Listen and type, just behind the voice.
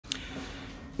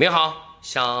你好，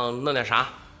想弄点啥？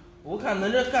我看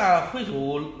恁这干回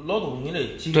收老东西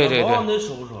的，金对元宝恁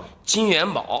收不收？金元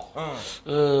宝，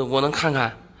我能看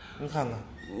看。你看看，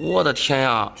我的天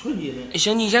呀！纯金的。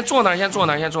行，你先坐那儿，先坐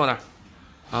那儿。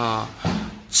啊，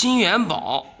金元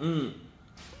宝，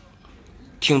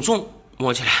挺重，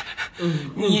摸起来。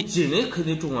你金的肯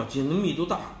定重啊，金的密度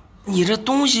大。你这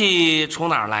东西从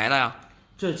哪儿来的呀？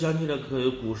这讲起来可有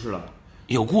故事了。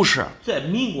有故事。在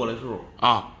民国的时候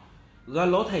啊，俺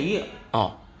老太爷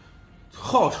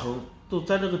号称都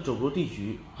咱这个周口地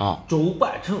区周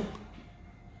半城。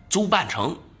周半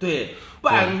城。对，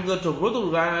半个周口都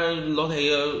是俺老太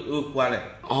爷管的。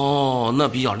哦，那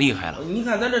比较厉害了。你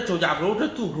看咱这周家沟这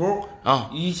渡口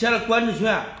以前的管制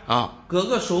权各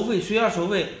个收费、水养收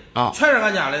费全是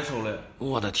俺家来收的。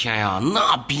我的天呀，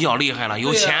那比较厉害了，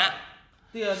有钱。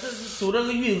对呀，这走这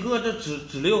个运河这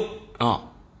支流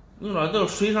你说都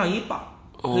是水上一坝。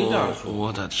可以这样说。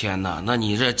我的天哪，那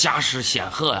你这家世显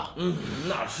赫呀！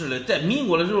那是的，在民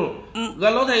国的时候，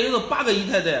俺老太爷都8个姨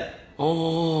太太。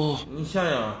你想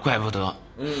想，怪不得。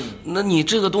那你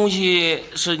这个东西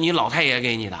是你老太爷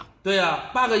给你的？对呀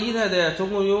，8个姨太太，总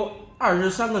共有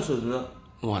23个孙子。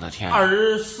我的天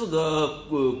，24个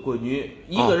闺女，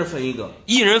一个人分一个，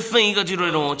一人分一个，就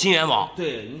这种金元宝。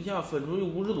对，你想分出去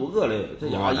50多个来，这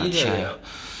家我的天呀！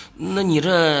那你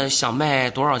这想卖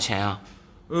多少钱呀？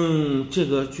这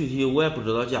个具体我也不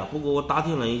知道价，不过我打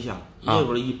听了一下，那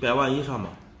会儿100万以上吧。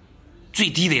最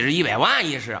低得是100万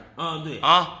一是。对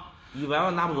100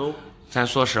万拿不走。咱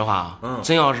说实话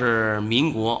真要是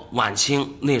民国晚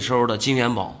清那时候的金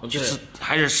元宝，就是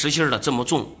还是实心的这么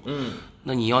重，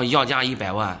那你要价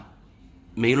100万，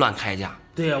没乱开价。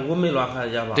对呀，我没乱开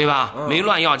价吧？对吧？没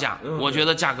乱要价，我觉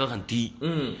得价格很低。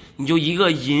你就一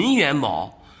个银元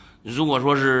宝。如果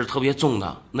说是特别重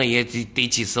的，那也得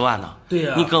几十万呢。对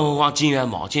呀，你更何况金元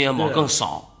宝更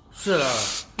少。是啊，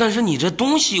但是你这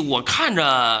东西我看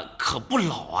着可不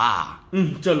老啊。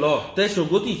这老，在收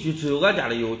购地区只有俺家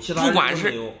里有，其他人都没有。不管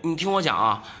是你听我讲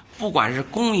啊，不管是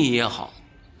工艺也好，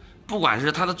不管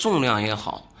是它的重量也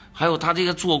好，还有它这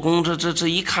个做工，这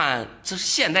一看，这是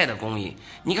现代的工艺。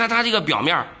你看它这个表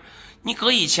面，你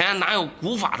搁以前哪有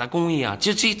古法的工艺啊？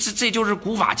这就是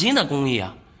古法金的工艺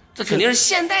啊。这肯定是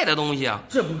现代的东西啊！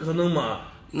这不可能嘛？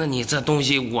那你这东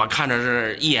西我看着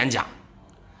是一眼假，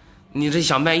你这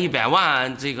想卖100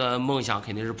万，这个梦想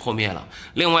肯定是破灭了。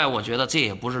另外，我觉得这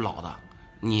也不是老的。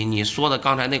你说的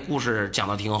刚才那故事讲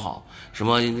的挺好，什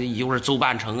么一会儿周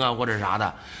半城啊或者啥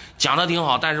的，讲的挺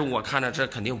好。但是我看着这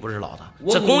肯定不是老的，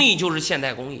这工艺就是现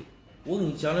代工艺。我给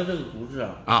你讲的这个故事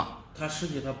它实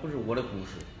际它不是我的故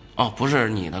事。不是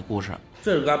你的故事，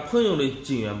这是俺朋友的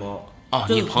金元宝。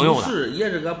你朋友的是也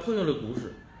是俺朋友的故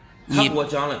事，他给我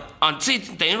讲的这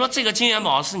等于说这个金元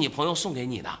宝是你朋友送给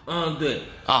你的。对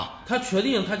他确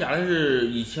定他家里是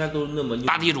以前都那么牛，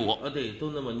大地主对，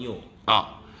都那么牛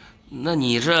那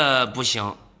你这不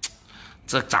行，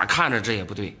这咋看着这也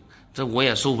不对，这我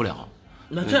也受不了。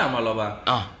那这样吧，老板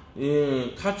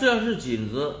他只要是金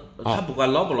子，他不管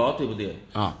老不老，对不对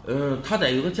他得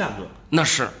有个价格。那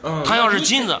是他要是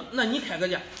金子，那你开个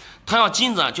价。他要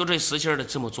金子就这实心的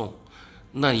这么重，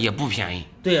那也不便宜。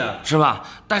对呀，是吧？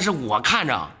但是我看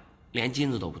着连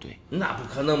金子都不对。那不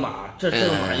可能吧？这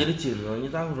正码也的金子，你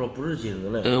咋会说不是金子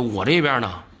嘞？我这边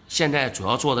呢，现在主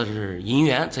要做的是银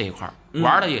元这一块，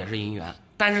玩的也是银元。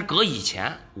但是搁以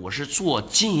前，我是做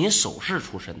金银首饰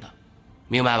出身的，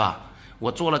明白吧？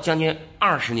我做了将近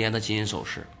20年的金银首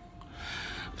饰，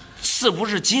是不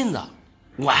是金子？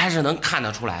我还是能看得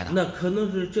出来的。那可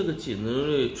能是这个金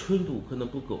子的纯度可能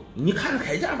不够，你看着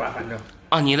开价吧，反正。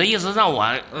你的意思让我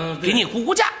给你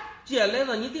估价？既然来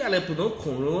到你店里，不能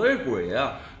空手而归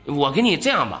呀。我给你这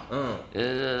样吧，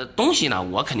东西呢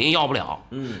我肯定要不了，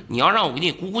你要让我给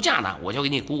你估价呢，我就给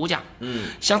你估价。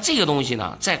像这个东西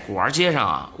呢，在古玩街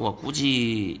上我估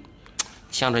计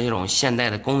像这种现代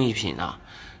的工艺品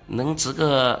能值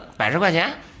个100块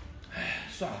钱。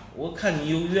算了，我看你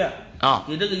有缘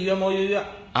给这个元宝有缘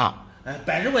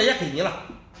100块钱给你了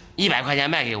，100块钱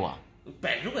卖给我。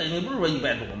100块钱，你不是说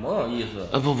100多吗？意思？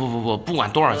不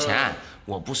管多少钱，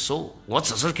我不收，我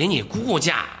只是给你估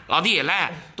价。老弟，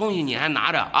来，东西你还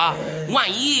拿着万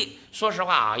一说实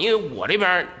话因为我这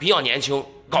边比较年轻，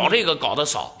搞这个搞得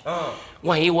少，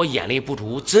万一我眼力不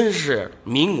足，真是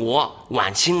民国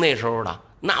晚清那时候的。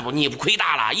那不你亏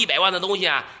大了，100万的东西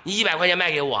你100块钱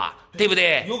卖给我，对不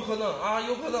对？有可能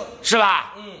有可能，是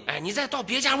吧？你再到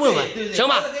别家问问，行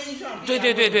吧？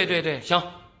对，行。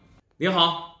你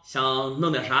好，想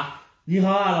弄点啥？你好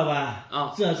老板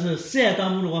这是谁也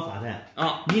挡不住我发财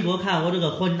你给我看我这个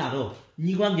黄金大豆，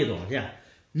你管给多少钱？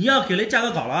你要给的价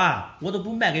格高了我都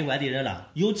不卖给外地人了，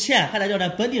有钱还得叫咱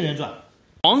本地人赚。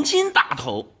黄金大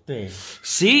头。对，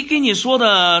谁给你说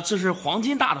的这是黄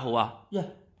金大头啊？呀，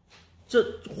这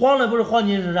黄的不是黄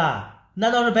金是啥？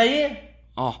难道是白银？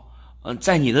哦，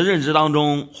在你的认知当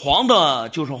中，黄的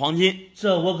就是黄金。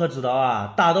这我可知道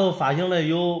啊，大头发型的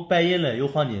有白银的，有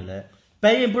黄金的。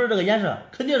白银不是这个颜色，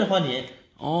肯定是黄金。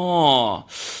哦，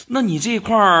那你这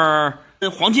块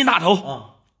黄金大头啊，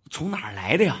从哪儿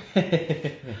来的呀？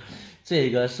这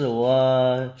个是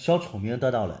我小聪明得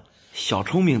到的。小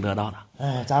聪明得到的。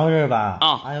哎，咋回事吧？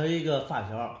啊，还有一个发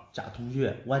小加同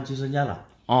学，玩几十年了。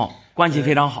哦，关系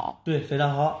非常好。对，非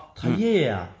常好。他爷爷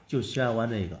啊，就喜欢玩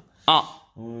这个。啊。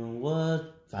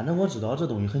反正我知道这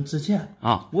东西很值钱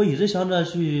啊。我一直想着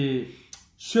去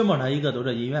寻摸他一个都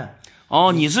这银元。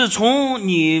哦，你是从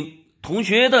你同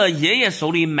学的爷爷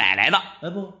手里买来的？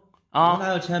不。啊。我哪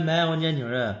有钱买我年轻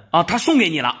人？啊，他送给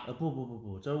你了？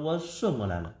不，这是我顺过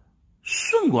来了。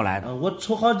顺过来的？我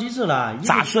抽好几次了。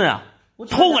咋顺啊？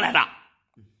偷过来的。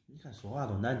你看说话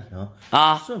都难听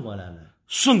啊！顺过来了。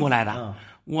顺过来的。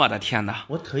我的天哪！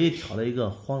我特意挑了一个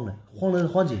黄的是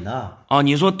黄金的。哦，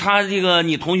你说他这个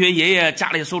你同学爷爷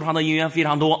家里收藏的银元非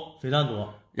常多，非常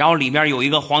多，然后里面有一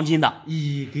个黄金的。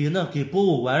给博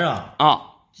物馆上啊，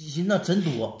那真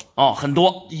多哦，很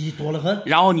多，多了很。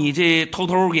然后你这偷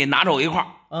偷给拿走一块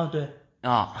啊，对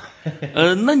啊，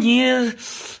那你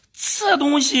这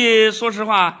东西说实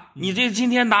话，你这今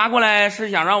天拿过来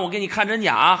是想让我给你看真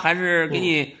假，还是给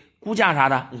你估价啥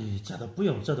的？这都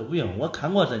不用，我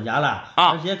看过真假了啊！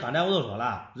而且刚才我都说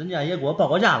了，人家也给我报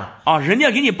过价了啊！人家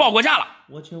给你报过价了。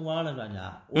我请网上的专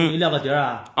家，我给你聊个底儿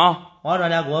啊！网上专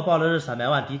家给我报的是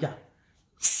300万底价。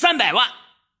300万？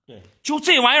对，就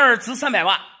这玩意儿值300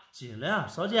万？尽量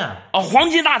少见。哦，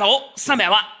黄金大头300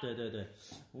万。对，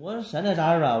我现在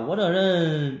咋着？我这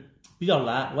人比较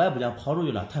懒，我也不想跑出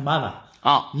去了，太麻烦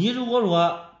啊！你如果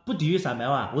说不低于300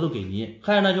万，我都给你。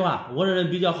还是那句话，我这人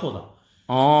比较厚道。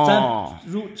哦，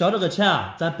咱交这个钱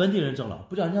啊，咱本地人挣了，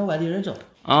不叫人家外地人挣。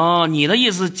哦，你的意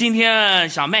思今天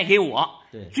想卖给我？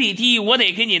对，最低我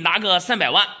得给你拿个300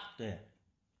万。对，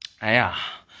哎呀，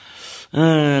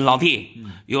老弟，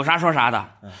有啥说啥的。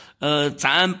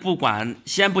咱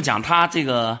先不讲他这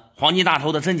个黄金大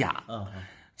头的真假。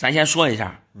咱先说一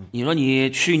下，你说你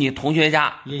去你同学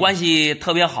家，关系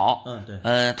特别好。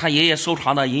对。他爷爷收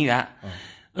藏的银元，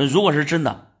如果是真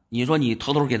的。你说你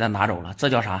偷偷给他拿走了，这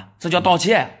叫啥？这叫盗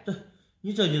窃。对，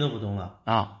你这你都不懂了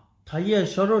啊！他爷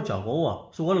小时候教过我，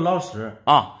是我的老师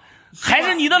啊，还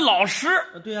是你的老师？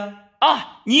对呀。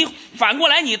啊，你反过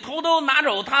来你偷偷拿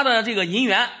走他的这个银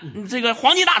元，这个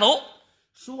黄金大头。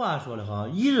俗话说得好，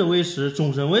一日为师，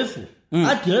终身为父。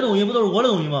俺爹的东西不都是我的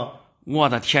东西吗？我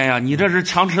的天呀，你这是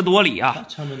强词夺理啊！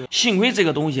强词夺理。幸亏这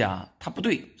个东西啊，它不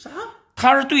对。啥？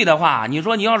它是对的话，你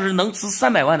说你要是能值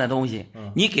300万的东西，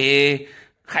你给。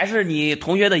还是你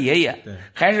同学的爷爷，对，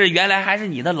还是原来还是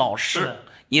你的老师，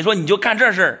你说你就干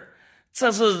这事儿，这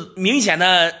是明显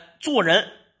的做人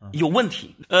有问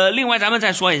题。另外咱们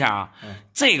再说一下啊，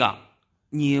这个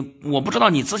我不知道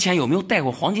你之前有没有戴过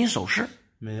黄金首饰？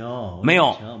没有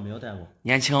戴过，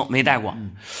年轻没戴过。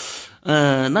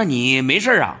那你没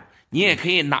事啊，你也可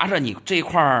以拿着你这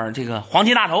块这个黄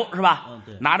金大头是吧？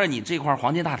拿着你这块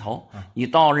黄金大头，你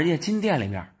到人家金店里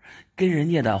面，跟人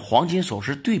家的黄金首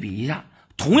饰对比一下。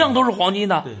同样都是黄金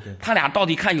的，对，他俩到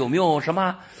底看有没有什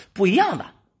么不一样的？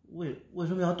为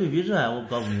什么要对比这？我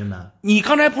搞不明白。你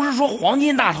刚才不是说黄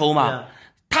金大头吗？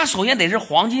它首先得是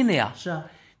黄金的呀。是啊。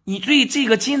你对这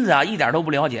个金子啊一点都不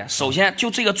了解。首先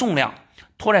就这个重量，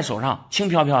托在手上轻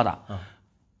飘飘的，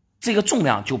这个重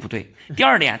量就不对。第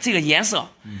二点，这个颜色，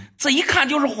这一看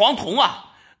就是黄铜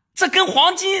啊，这跟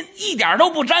黄金一点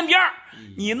都不沾边儿。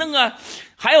你那个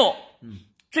还有，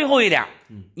最后一点。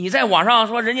你在网上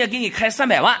说人家给你开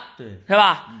300万，对，是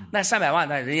吧？那300万，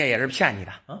那人家也是骗你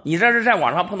的。你这是在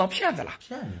网上碰到骗子了，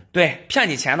骗你？对，骗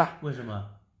你钱的。为什么？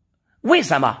为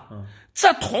什么？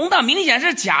这铜的明显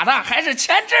是假的，还是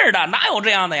签字的，哪有这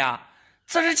样的呀？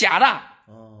这是假的，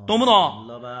懂不懂？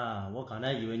老板，我刚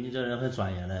才以为你这人很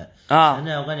专业嘞啊！现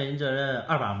在我感觉你这人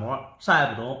二把模，啥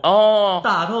也不懂。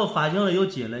大头发型的有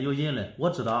金的有银的，我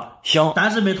知道。行，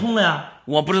但是没铜的呀。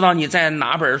我不知道你在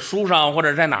哪本书上或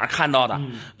者在哪儿看到的。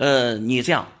你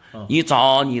这样，你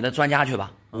找你的专家去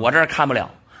吧，我这儿看不了。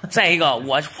再一个，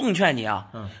我奉劝你啊，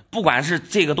不管是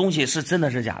这个东西是真的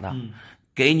是假的，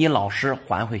给你老师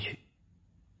还回去，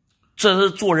这是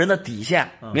做人的底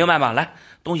线，明白吗？来，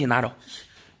东西拿走。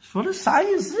说的啥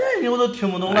意思？我都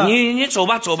听不懂了。你走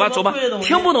吧，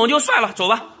听不懂就算了，走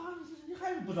吧。你还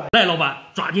是不专业。来，老板，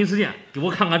抓紧时间给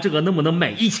我看看这个能不能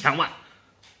卖1000万。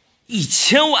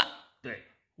1000万？对，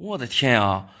我的天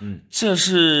啊！这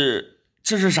是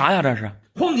啥呀？这是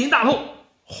黄金大头。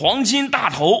黄金大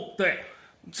头。对，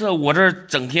这我这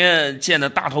整天见的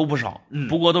大头不少，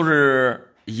不过都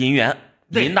是银元、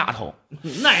银大头，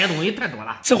那些东西太多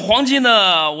了。这黄金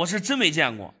的我是真没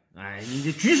见过。哎，你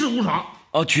这举世无双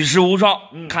哦，举世无双，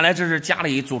看来这是家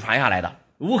里祖传下来的。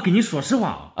我跟你说实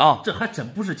话啊，这还真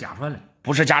不是家传的，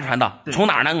不是家传的，从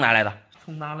哪儿弄来的？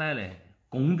从哪来的？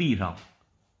工地上。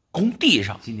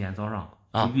今天早上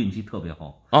我运气特别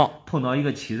好啊，碰到一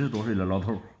个70多岁的老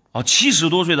头。哦，70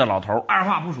多岁的老头，二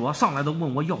话不说，上来都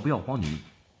问我要不要黄金。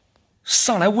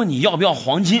上来问你要不要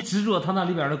黄金，指着他那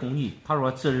里边的工地，他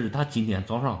说这是他今天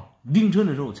早上凌晨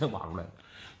的时候才挖出来的，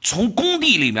从工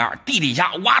地里面地底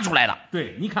下挖出来的。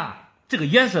对，你看这个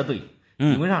颜色对，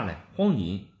因为啥呢？黄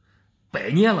金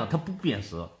100年了它不变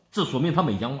色，这说明它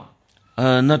没氧化。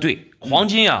那对，黄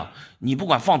金啊，你不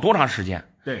管放多长时间，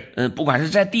对，不管是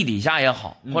在地底下也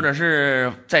好，或者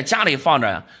是在家里放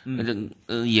着，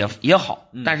也好，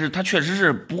但是它确实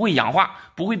是不会氧化，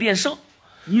不会变色。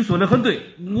你说的很对，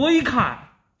我一看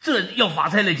这要发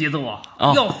财的节奏啊，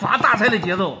要发大财的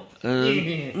节奏。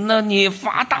那你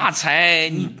发大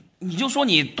财，你就说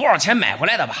你多少钱买回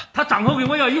来的吧？他张口给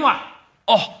我要1万。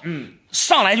哦，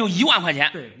上来就1万块钱。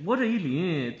对，我这一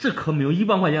拎，这可没有1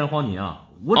万块钱的黄金啊！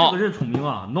我这个人聪明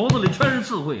啊，脑子里全是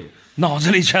智慧，脑子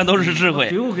里全都是智慧。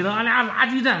最后给俺俩拉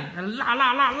锯战，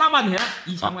拉半天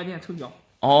，1000块钱成交。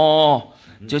哦，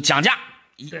就讲价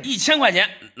，1000块钱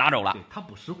拿走了。对，他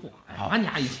不识货，俺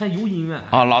家以前有姻缘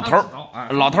啊。老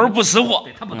头不识货，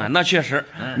他不那确实，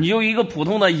你就一个普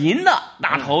通的银的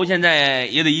大头，现在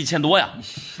也得1000多呀。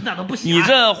那都不行。你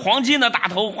这黄金的大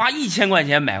头花1000块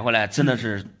钱买回来，真的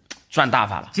是赚大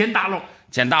发了，捡大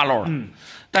漏了。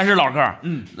但是老哥，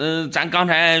咱刚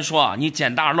才说你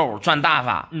捡大漏赚大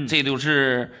发，这就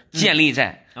是建立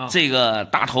在这个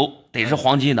大头得是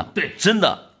黄金的，对，真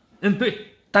的，对。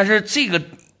但是这个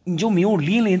你就没有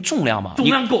拎重量吗？重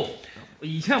量够。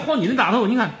以前黄金的大头，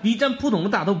你看比咱普通的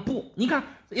大头不，你看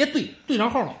也对上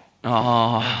号了。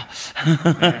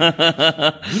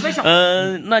你别笑。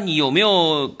那你有没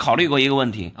有考虑过一个问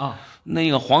题啊？那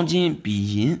个黄金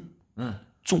比银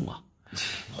重啊。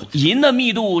银的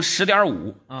密度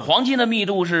10.5，黄金的密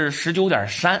度是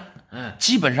19.3，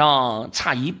基本上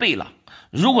差1倍了。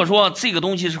如果说这个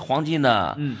东西是黄金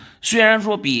的，虽然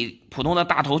说比普通的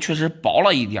大头确实薄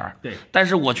了一点，对，但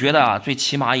是我觉得最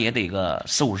起码也得个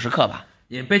40-50克吧。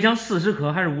也别讲40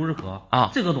克还是50克啊，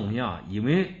这个东西啊，因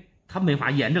为它没法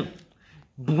验证。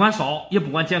不管烧也不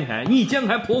管剪开，你一剪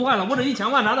开破坏了，我这1000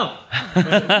万咋弄？你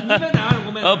别拿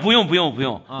我没不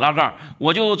用，老哥，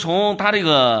我就从它这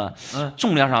个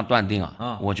重量上断定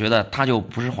我觉得它就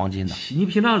不是黄金的。你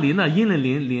平常拎那银的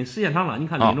拎时间长了，你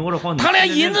看拎着我这黄金，它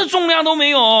连银子重量都没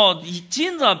有，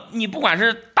金子你不管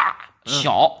是大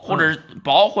小或者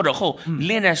薄或者厚，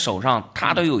拎在手上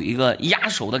它都有一个压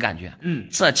手的感觉，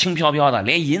这轻飘飘的，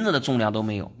连银子的重量都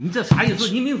没有。你这啥意思？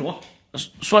你明说。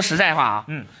说实在话啊，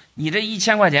你这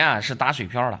1000块钱啊是打水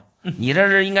漂了，你这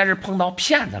是应该是碰到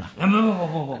骗子了。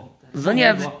不，人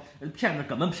家骗子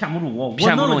根本骗不住我，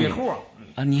骗不住你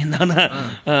啊！你能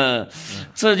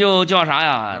这就叫啥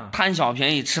呀？贪小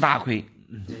便宜吃大亏。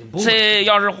这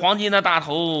要是黄金的大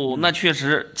头，那确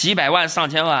实几百万上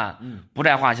千万不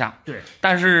在话下。对，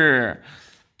但是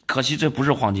可惜这不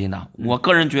是黄金的，我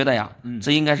个人觉得呀，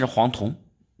这应该是黄铜。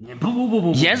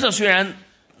不，颜色虽然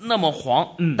那么黄，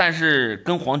但是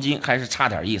跟黄金还是差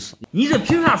点意思。你这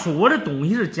凭啥说我这东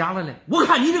西是假的嘞？我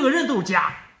看你这个人都是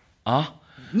假啊！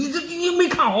你没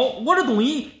看好我这东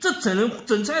西，这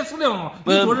真材实料。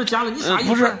你说是假的，你啥意思？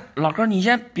不是，老哥，你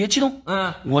先别激动。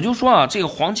我就说啊，这个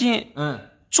黄金，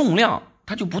重量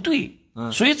它就不对，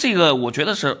所以这个我觉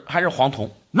得还是黄铜。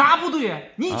哪不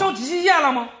对？你找机器验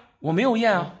了吗？我没有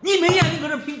验啊。你没验，你搁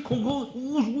这凭空口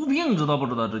无凭，知道不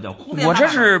知道？这叫胡编。我这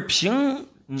是凭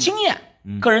经验。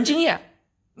个人经验，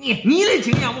你的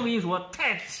经验我跟你说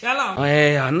太浅了。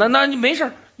哎呀，那你没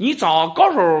事，你找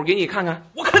高手给你看看。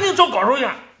我肯定找高手去。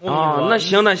那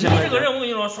行。你这个人我跟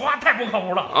你说，说话太不靠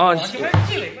谱了。行。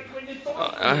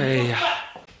哎呀，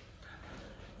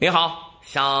你好，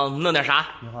想弄点啥？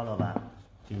你好，老板，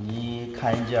给你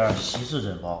看一件稀世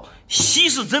珍宝。稀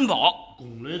世珍宝，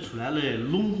宫里出来的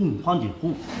龙凤黄金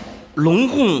壶。龙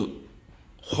凤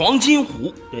黄金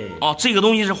壶。对。这个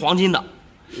东西是黄金的。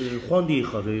皇帝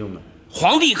喝水用的。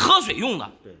皇帝喝水用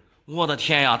的。对。我的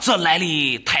天呀，这来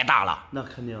历太大了。那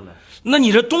肯定的。那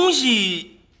你这东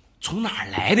西从哪儿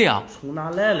来的呀？从哪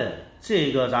来的？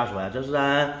这个咋说呀？这是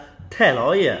俺太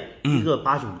老爷一个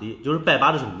八兄弟，就是拜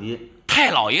把子兄弟。太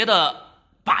老爷的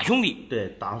把兄弟。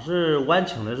对，当时晚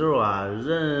清的时候啊，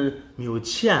人没有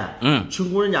钱，穷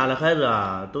苦人家的孩子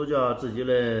啊，都叫自己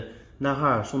的男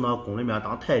孩送到宫里面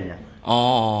当太监。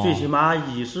哦，最起码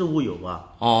衣食无忧啊。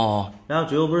哦，然后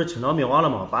最后不是清朝灭亡了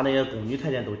吗？把那些宫女太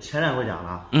监都遣返回家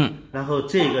了。然后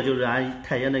这个就是俺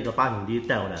太爷那个8兄弟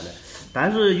带过来的，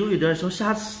但是有一点小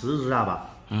瑕疵，是啥吧？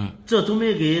这总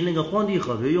没给那个皇帝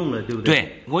喝水用了，对不对？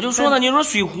对，我就说呢，你说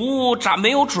水壶咋没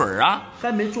有准儿啊？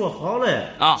还没做好嘞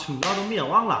啊！清朝都灭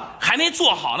亡了，还没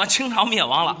做好呢，清朝灭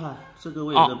亡了。你看这个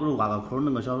位置不是挖个口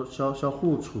弄个小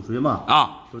壶出水吗？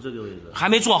就这个位置还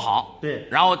没做好。对，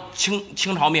然后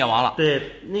清朝灭亡了。对，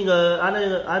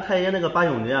俺太爷那个8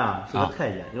兄弟啊是个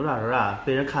太监，有啥事啊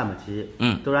被人看不起，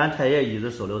都是俺太爷一直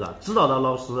收留的，直到他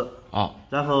老死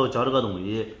然后教这个东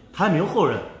西，他没有后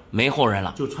人，没后人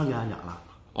了，就传给俺家了。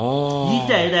一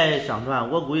代一代相传，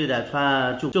我估计再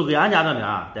传就给俺家这边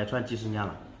再传几十年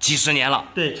了。几十年了。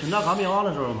对，清朝刚灭亡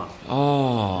的时候嘛。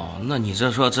那你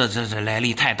这说这来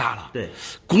历太大了。对，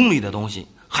宫里的东西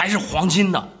还是黄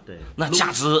金的。对，那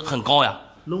价值很高呀。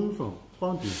龙凤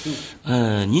黄金壶。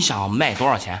你想卖多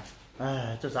少钱？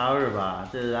哎，这啥味儿吧？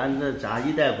这俺这家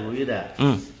一代不如一代。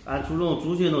俺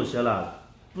祖训都写了，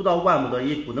不到万不得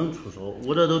已不能出手。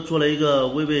我这都做了一个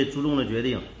违背祖宗的决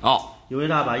定。因为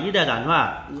啥吧？一代单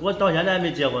传，我到现在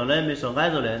没结婚了，没生孩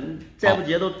子了，再不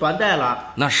结都断代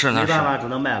了。那是没办法，只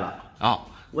能卖了。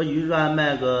我预算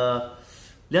卖个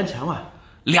2000万。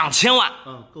2000万？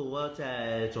够我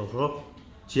在周口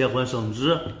结婚生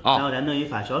子，然后再弄一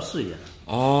番小事业。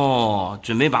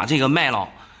准备把这个卖了，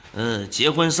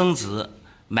结婚生子，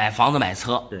买房子买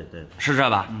车。对，是这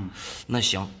吧？那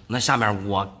行，那下面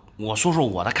我说说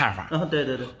我的看法。对。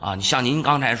你像您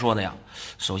刚才说的呀，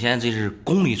首先这是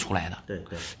宫里出来的。对，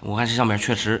我看这上面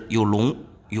确实有龙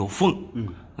有凤。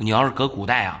你要是搁古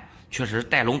代啊，确实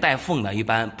带龙带凤的，一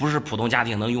般不是普通家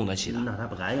庭能用得起的。那他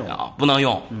不敢用不能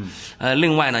用。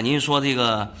另外呢，您说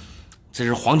这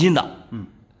是黄金的。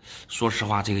说实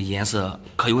话，这个颜色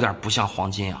可有点不像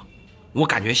黄金啊，我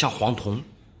感觉像黄铜。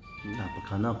那不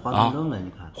可能，黄澄澄的，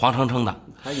你看，黄澄澄的。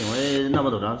他因为那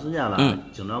么多长时间了，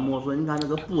经常磨损，你看这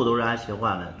个布都让俺切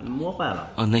换了，磨坏了。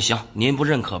那行，您不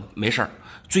认可没事儿。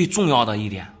最重要的一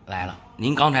点来了，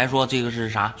您刚才说这个是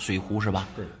啥？水壶是吧？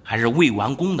对，还是未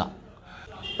完工的。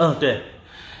对，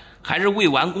还是未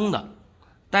完工的。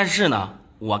但是呢，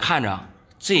我看着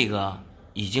这个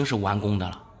已经是完工的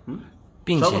了。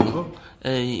并且呢，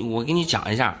我给你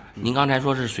讲一下，您刚才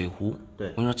说是水壶，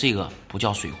对，我说这个不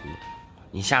叫水壶。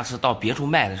你下次到别处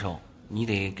卖的时候，你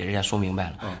得给人家说明白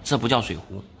了，这不叫水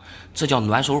壶，这叫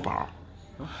暖手宝。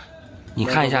你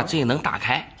看一下，这个能打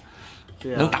开，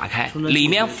能打开，里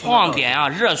面放点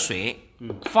热水，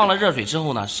放了热水之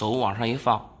后呢，手往上一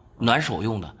放，暖手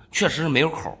用的，确实是没有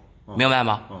口，明白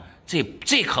吗？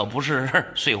这可不是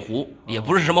水壶，也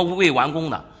不是什么未完工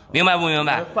的。明白不明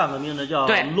白？换个名字叫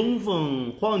龙凤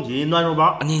黄金暖手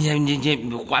宝。你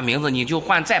换名字，你就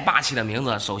换再霸气的名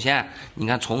字。首先，你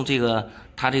看从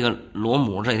它这个螺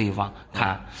母这个地方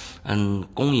看，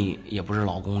工艺也不是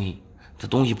老工艺，这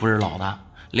东西不是老的。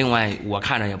另外，我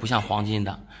看着也不像黄金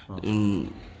的，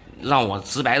让我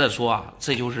直白的说啊，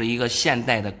这就是一个现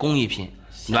代的工艺品，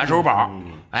暖手宝，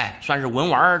算是文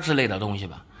玩之类的东西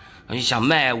吧。你想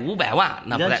卖500万，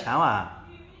那不2000万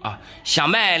想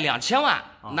卖2000万。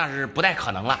那是不太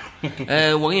可能了。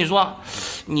我跟你说，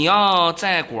你要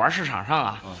在古玩市场上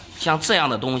啊，像这样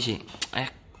的东西，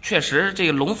确实这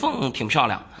个龙凤挺漂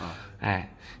亮，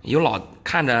有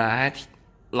看着还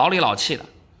老里老气的，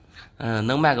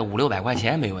能卖个500-600块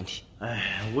钱没问题。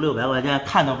500-600块钱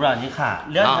看都不让你看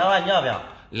，2000万你要不要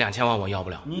？2000万我要不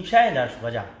了。你便宜点出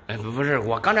个价。不是，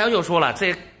我刚才就说了，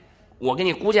我给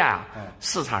你估价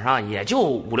市场上也就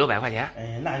500-600块钱。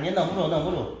那你弄不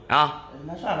住啊？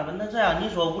那算了吧，那这样你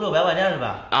说500-600块钱是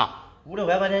吧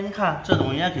？500-600块钱，你看这东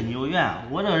西也跟你有缘。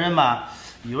我这个人吧，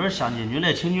有人相亲女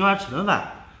来请女娃吃顿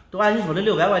饭，都按你说的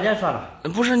600块钱算了。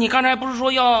不是，你刚才不是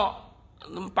说要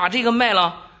把这个卖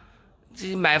了，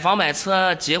这买房买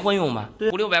车结婚用吗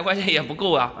？500-600块钱也不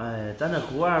够啊。咱这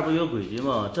古玩不有规矩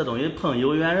吗？这东西碰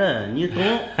有缘人，你懂，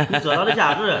你知道的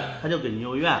价值，他就跟你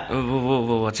有缘。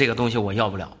不，这个东西我要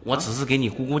不了，我只是给你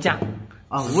估价。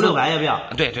500-600也不要？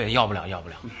对，要不了。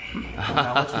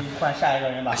那我去换下一个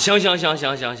人吧。行。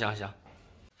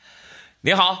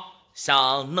你好，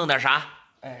想弄点啥？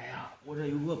我这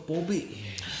有个宝贝。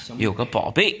有个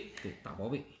宝贝？对，大宝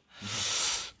贝。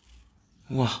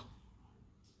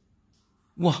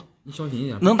哇，你小心一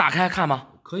点。能打开看吗？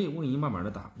可以，我给你慢慢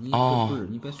的打。你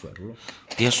你别摔着了。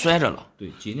别摔着了。对，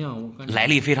尽量我感觉来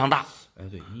历非常大。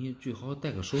对，你最好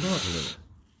戴个手套之类的。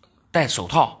戴手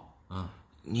套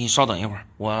你稍等一会儿，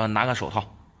我拿个手套。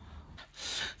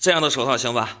这样的手套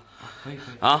行吧？可以。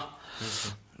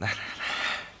来，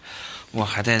我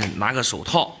还得拿个手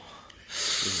套。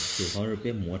最好是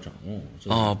别摸脏了。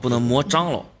哦，不能摸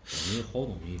脏了。因为好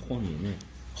东西，黄金的。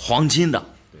黄金的。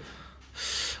对。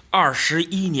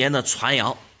21年的传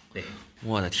阳。对。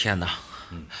我的天哪！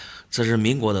这是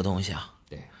民国的东西啊。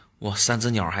对。哇，3只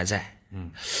鸟还在。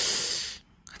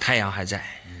太阳还在。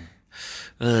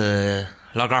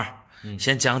老干儿，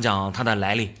先讲讲它的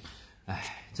来历。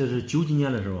这是90几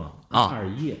年的时候二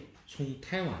爷从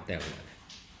台湾带回来的。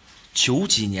90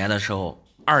几年的时候，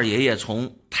二爷爷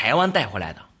从台湾带回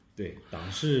来的。对，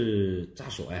当时咋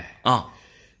说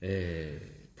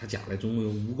他家里总共有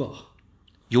5个，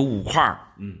有5块。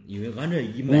因为俺这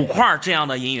一卖5块这样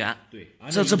的银元。对，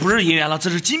这不是银元了，这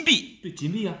是金币。对，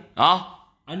金币啊！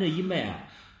俺这一卖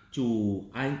就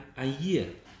俺爷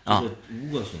这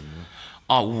5个孙子。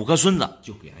5个孙子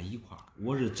就给俺1块。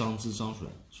我是长子长孙，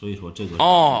所以说这个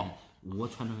我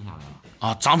传承下来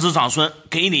了。长子长孙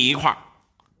给你1块。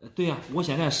对呀，我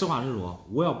现在实话实说，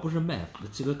我要不是卖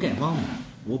这个盖房子，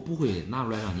我不会拿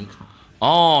出来让你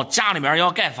看。家里面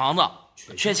要盖房子，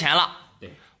缺钱了。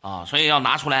对所以要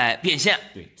拿出来变现。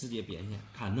对，直接变现，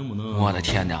看能不能。我的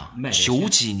天哪！90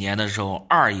几年的时候，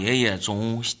二爷爷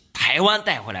从台湾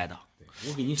带回来的。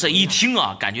我给你这一听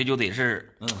感觉就得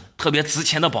是特别值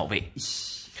钱的宝贝。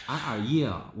俺二爷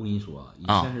我跟你说，以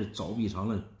前是造币厂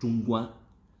的总管。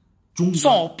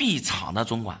造币厂的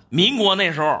总管，民国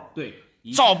那时候。对。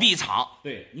造币厂。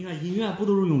对，你看银元不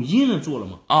都是用银子做了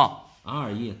吗？俺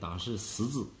二爷当时私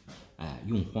自，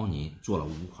用黄金做了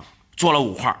5块。做了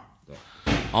5块。对。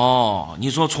你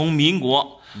说从民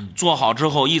国做好之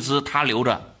后，一直他留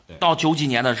着，到90几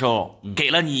年的时候，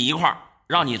给了你1块，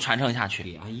让你传承下去。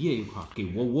给俺爷1块，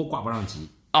给我挂不上机。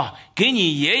给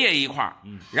你爷爷1块，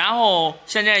然后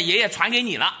现在爷爷传给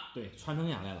你了。对，传承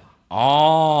下来了。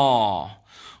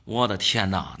我的天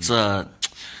哪，这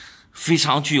非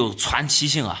常具有传奇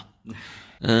性啊。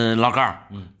老干儿，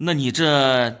那你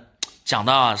这讲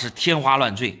的是天花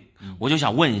乱坠，我就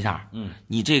想问一下，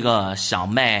你这个想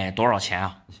卖多少钱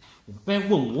啊？别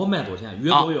问我卖多少钱，越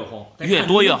多越好，越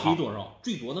多越好。给多少？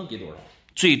最多能给多少？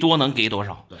最多能给多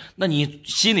少？对，那你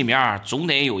心里面总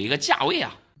得有一个价位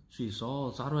啊。最少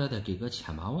咋着也得给个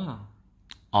1000把万。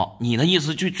你的意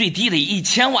思就最低得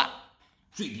1000万，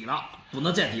最低了，不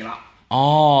能再低了。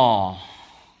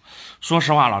说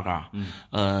实话，老干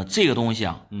儿，这个东西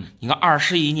你看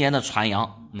21年的传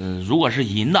阳，如果是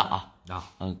银的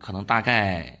可能大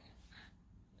概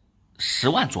10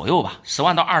万左右吧，10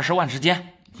万到20万之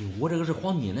间。我这个是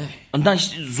黄金嘞。那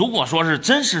如果说是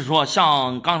真是说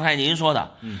像刚才您说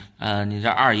的，你这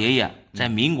二爷爷在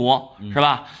民国是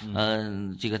吧？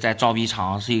这个在造币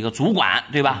厂是一个主管，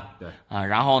对吧？对。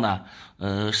然后呢，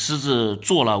私自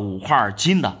做了5块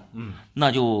金的，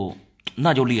那就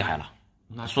厉害了。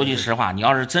说句实话，你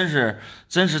要是真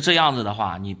是这样子的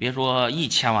话，你别说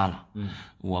1000万了，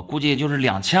我估计就是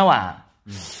2000万，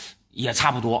也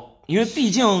差不多，因为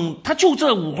毕竟他就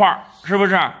这5块，是不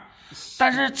是？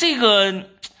但是这个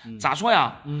咋说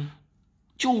呀？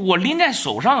就我拎在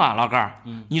手上啊，老干儿，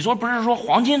你说不是说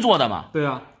黄金做的吗？对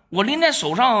啊，我拎在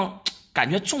手上，感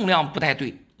觉重量不太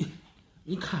对。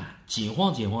你看金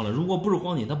黄的，如果不是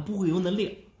黄金，它不会有那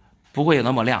亮。不会有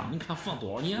那么亮。你看放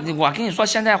多少年？我跟你说，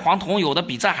现在黄铜有的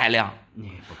比这还亮。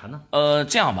不可能。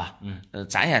这样吧，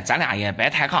咱俩也别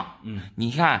抬杠。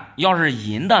你看，要是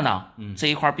银的呢，这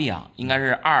一块币应该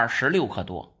是26克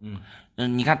多。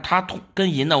你看它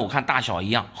跟银的，我看大小一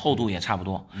样，厚度也差不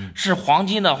多。是黄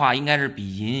金的话，应该是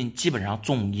比银基本上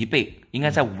重1倍，应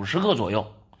该在50克左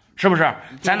右，是不是？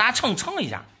咱拿秤称一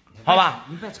下。好吧，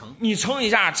你别称，你称一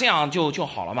下，这样就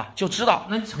好了嘛，就知道，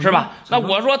是吧？那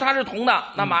我说它是铜的，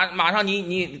那马上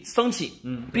你生气，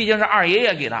毕竟是二爷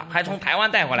爷给的，还从台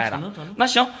湾带回来的。那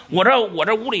行，我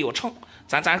这屋里有秤，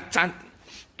咱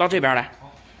到这边来，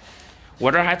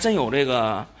我这还真有这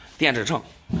个电子秤，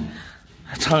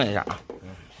称一下啊。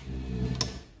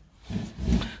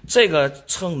这个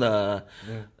秤的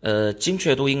精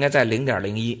确度应该在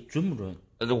0.01，准不准？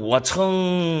我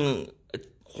称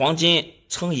黄金。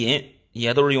称银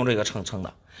也都是用这个秤称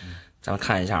的，咱们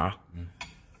看一下啊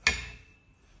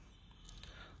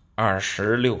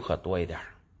，26克多一点，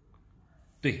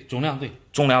对，重量对，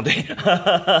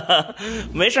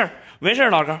没事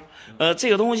老哥，这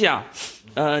个东西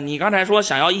你刚才说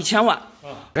想要1000万，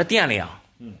这店里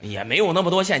也没有那么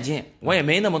多现金，我也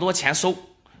没那么多钱收，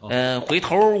回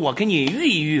头我给你预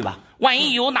一预吧，万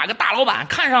一有哪个大老板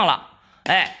看上了，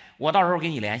我到时候给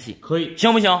你联系，可以，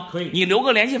行不行？可以，你留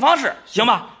个联系方式，行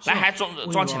吧？来，还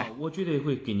装起来，我绝对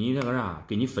会给你那个啥，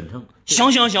给你分成。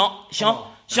行，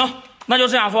那就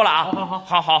这样说了啊。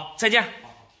好，再见。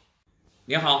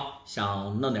你好，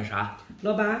想弄点啥？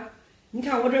老板，你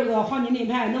看我这个黄金令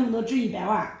牌能不能值100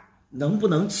万？能不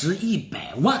能值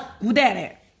100万？古代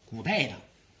的。古代的。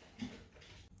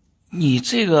你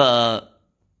这个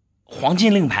黄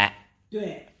金令牌，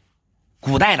对，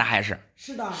古代的还是？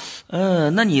是的。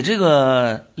那你这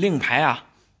个令牌啊，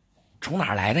从哪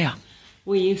儿来的呀？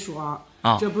我跟你说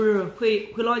啊，这不是回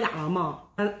老家了吗？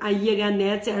俺爷俺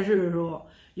奶在世的时候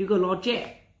有个老宅。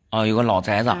有个老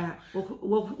宅子。哎，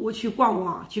我去逛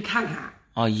逛，去看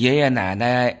看。爷爷奶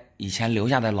奶以前留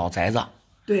下的老宅子。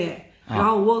对，然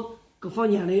后我搁房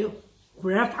间里忽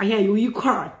然发现有一块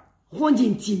黄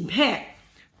金金牌。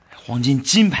黄金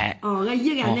金牌。俺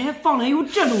爷俺奶还放了有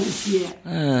这东西。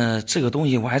这个东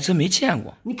西我还真没见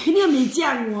过。你肯定没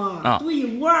见过独一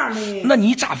无二的。那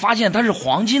你咋发现它是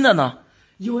黄金的呢？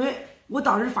因为我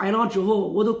当时发现了之后，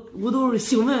我都是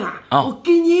兴奋啊！我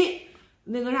赶紧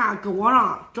那个啥，搁网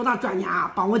上找那专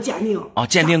家帮我鉴定。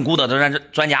鉴定古董的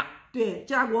专家。对，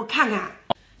叫他给我看看。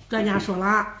专家说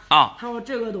了他说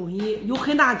这个东西有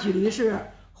很大几率是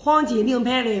黄金令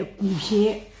牌的古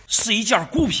品，是一件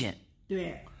古品。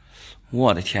对。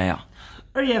我的天呀！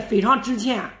而且非常值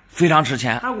钱。非常值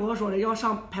钱。他跟我说的要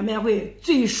上拍卖会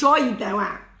最少100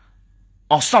万。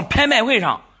上拍卖会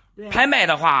上，拍卖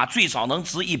的话最少能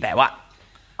值100万。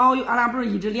俺俩不是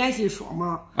一直联系说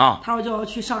吗？他说叫我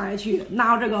去上海去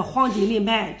拿这个黄金令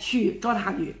牌去找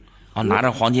他去。拿着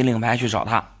黄金令牌去找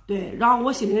他。对，然后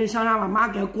我心里想啥了，马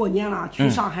该过年了，去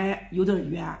上海有点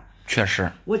远。确实。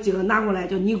我今儿拿过来，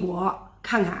叫你给我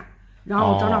看看，然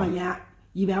后长长眼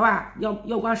，100万要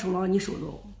管收了，你收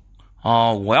走。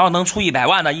我要能出100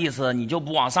万的意思，你就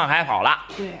不往上海跑了，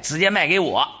对，直接卖给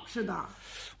我。是的。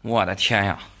我的天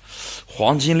呀，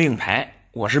黄金令牌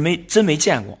我是真没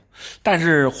见过，但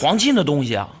是黄金的东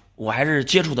西啊，我还是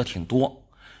接触的挺多。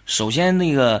首先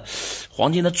那个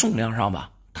黄金的重量上吧，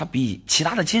它比其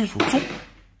他的金属重，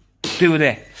对不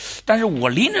对？但是我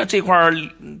拎着这块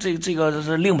这个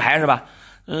是令牌是吧？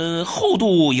厚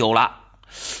度有了，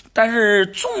但是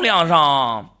重量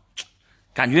上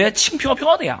感觉轻飘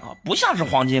飘的呀，不像是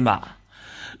黄金吧？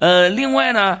另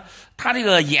外呢，它这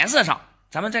个颜色上，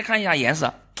咱们再看一下颜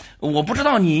色。我不知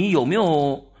道你有没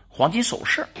有黄金首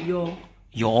饰？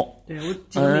有。对，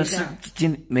我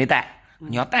金没带。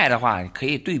你要带的话，可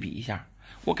以对比一下。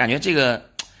我感觉这个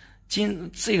金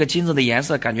子的颜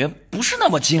色感觉不是那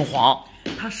么金黄，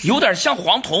有点像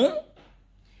黄铜。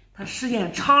它时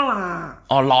间长了。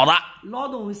老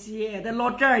东西在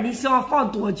老这儿，你想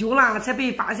放多久了才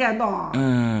被发现到？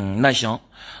那行。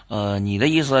你的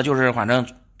意思就是反正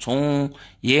从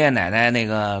爷爷奶奶那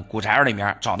个古宅里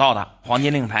面找到的黄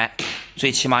金令牌，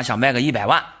最起码想卖个100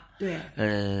万。对。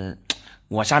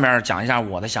我下面讲一下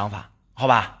我的想法，好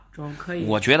吧？可以。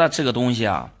我觉得这个东西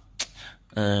啊，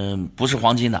不是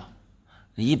黄金的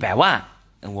，100万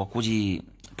我估计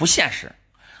不现实。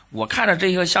我看着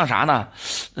这个像啥呢？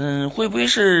会不会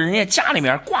是人家家里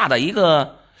面挂的一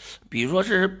个，比如说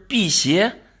是辟邪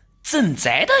镇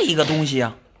宅的一个东西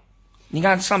啊？你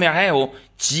看上面还有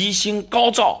吉星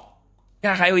高照，你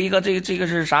看还有一个这个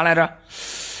是啥来着？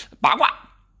八卦。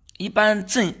一般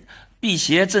辟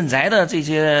邪镇宅的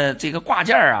这个挂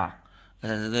件啊，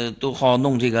都好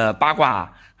弄这个八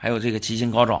卦，还有这个吉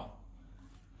星高照，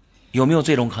有没有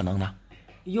这种可能呢？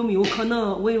有没有可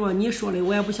能？我跟你说，你说的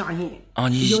我也不相信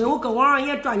因为我跟网上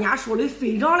也专家说的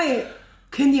非常的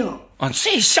肯定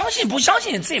这相信不相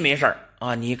信这没事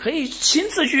儿你可以亲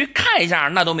自去看一下，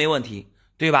那都没问题，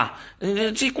对吧？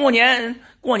这过年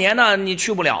呢你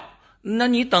去不了，那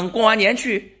你等过完年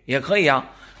去也可以啊。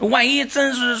万一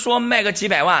真是说卖个几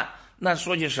百万，那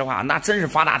说句实话，那真是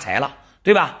发大财了，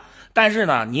对吧？但是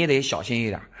呢，你也得小心一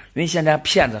点，因为现在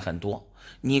骗子很多，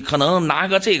你可能拿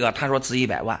个这个，他说值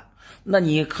100万。那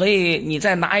你可以，你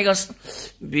再拿一个，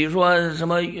比如说什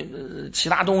么其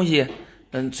他东西，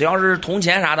只要是铜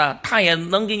钱啥的，他也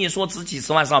能给你说值几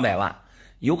十万上百万，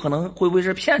有可能会不会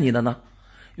是骗你的呢？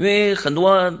因为很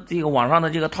多这个网上的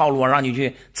这个套路让你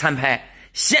去参拍，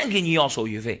先给你要手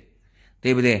续费，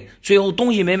对不对？最后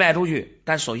东西没卖出去，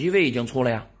但手续费已经出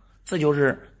了呀，这就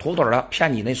是妥妥的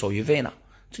骗你那手续费呢，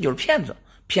这就是骗子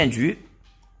骗局，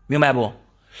明白不？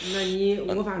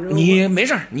那我反正你没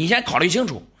事，你先考虑清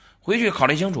楚。回去考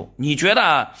虑清楚，你觉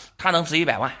得他能值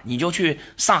100万，你就去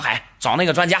上海找那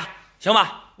个专家，行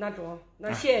吧？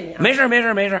那谢谢你没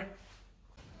事。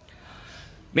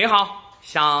你好，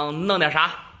想弄点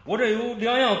啥？我这有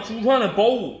2样祖传的宝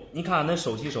物，你看能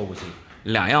收起收不起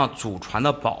？2样祖传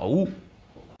的宝物，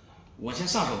我先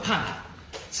上手看看，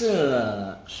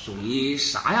这属于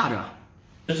啥呀？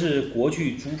这是过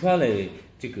去祖传的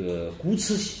这个古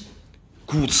瓷器。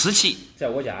古瓷器在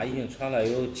我家已经传了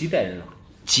有几代人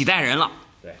了。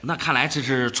对，那看来这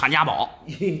是传家宝，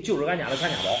就是俺家的传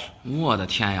家宝。我的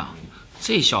天呀，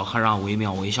这小和尚惟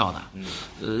妙惟肖的。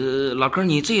老哥，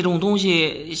你这种东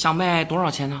西想卖多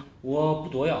少钱呢？我不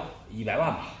多要，100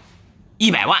万吧。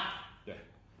100万？对。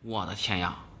我的天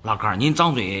呀，老哥，您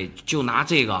张嘴就拿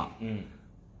这个，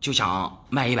就想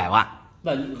卖100万？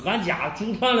那俺家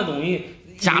祖传的东西，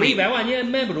家里100万你也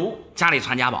买不走。家里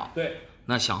传家宝。对。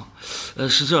那行，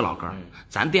是这老哥，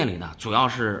咱店里呢主要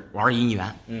是玩银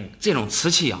元，这种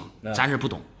瓷器啊，咱是不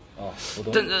懂。哦，不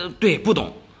懂。对，不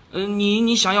懂。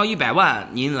你想要100万，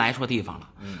您来错地方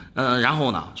了。然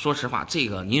后呢，说实话，这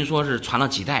个您说是传了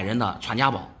几代人的传家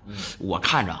宝，我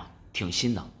看着挺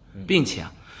新的，并且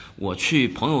我去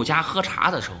朋友家喝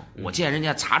茶的时候，我见人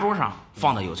家茶桌上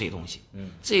放的有这东西，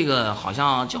这个好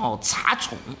像叫茶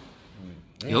宠，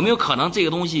有没有可能这个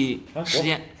东西时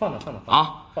间放的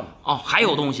啊？哦，还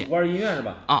有东西玩银元是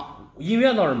吧？啊，银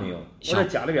元倒是没有，我这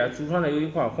家里边祖传的有一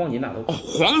块黄金大头。哦，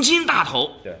黄金大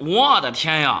头，对，我的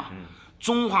天呀！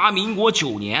中华民国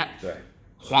9年，对，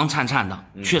黄灿灿的，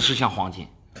确实像黄金。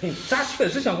咱确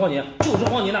实像黄金，就是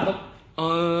黄金大头。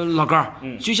老哥，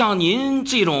就像您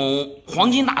这种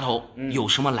黄金大头，有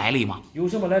什么来历吗？有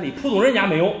什么来历？普通人家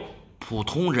没有。普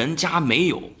通人家没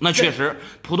有，那确实，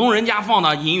普通人家放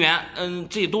的银元，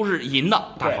这都是银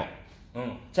的大头。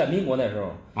在民国那时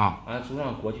候啊，俺祖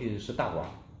上过去是大官。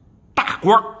大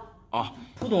官儿啊，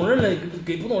普通人的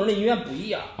跟普通人的银元不一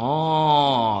样。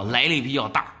哦，来历比较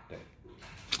大。对。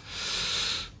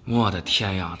我的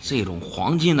天呀，这种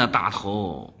黄金的大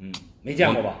头，没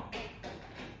见过吧？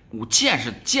我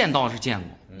见到是见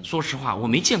过，说实话，我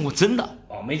没见过真的。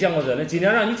哦，没见过真的，今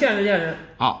天让你见识见识。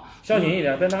好，小心一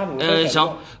点，别拿住。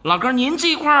行，老哥，您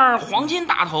这块黄金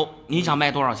大头，您想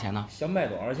卖多少钱呢？想卖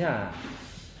多少钱？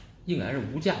应该是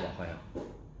无价吧，好像。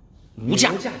无价。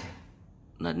价钱。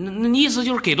那意思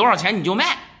就是给多少钱你就卖，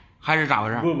还是咋回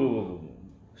事？不，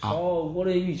我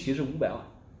的预期是500万。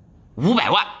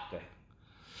500万？对。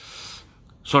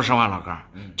说实话，老哥，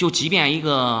就即便一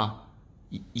个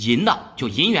银的，就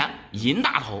银元银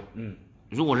大头，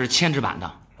如果是铅制版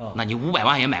的，那你500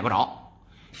万也买不着。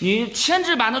你铅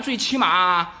制版的最起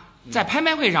码在拍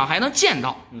卖会上还能见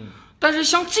到，但是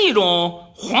像这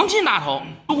种黄金大头，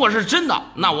如果是真的，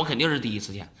那我肯定是第一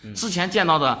次见，之前见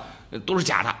到的都是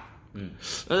假的。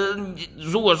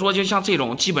如果说就像这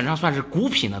种基本上算是古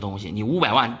品的东西，你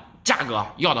500万价格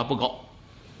要的不高，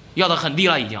要的很低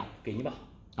了已经。给你吧。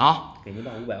啊，给你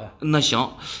吧500万。那行，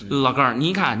老哥，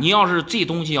您看，您要是这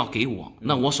东西要给我，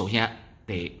那我首先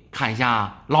得看一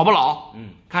下老不老，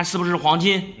看是不是黄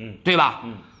金，对吧？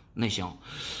那行，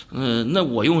那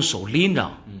我用手拎着，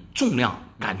重量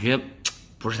感觉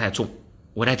不是太重，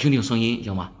我再听听声音，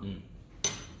行吗？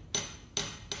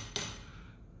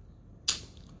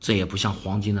这也不像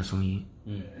黄金的声音，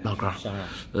老哥，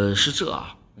是这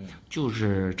啊，就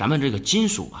是咱们这个金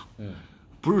属啊，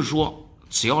不是说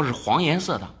只要是黄颜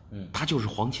色的，它就是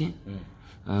黄金，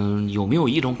有没有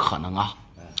一种可能啊？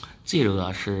这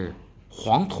个是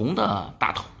黄铜的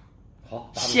大头，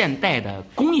好，现代的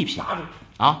工艺品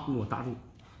啊，给我打住！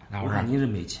我看你是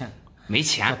没钱，没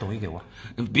钱，把东西给我。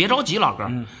别着急，老哥，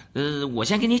我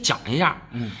先给你讲一下，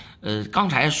刚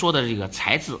才说的这个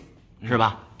材质是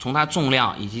吧？从它重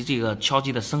量以及这个敲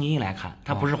击的声音来看，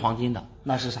它不是黄金的，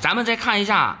那是啥？咱们再看一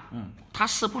下，它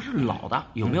是不是老的，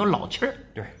有没有老气儿？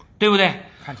对不对？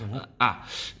看清楚啊，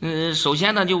首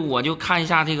先呢，我就看一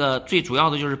下这个最主要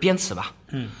的就是边齿吧，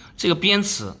这个边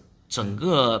齿整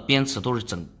个边齿都是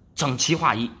整齐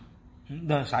划一，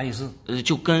那啥意思？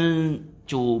就跟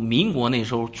民国那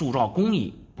时候铸造工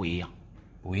艺不一样，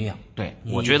对，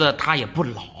我觉得它也不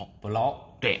老，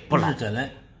对，不老，不是真的，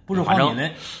不是黄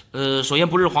金的，首先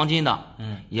不是黄金的，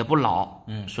也不老，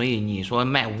所以你说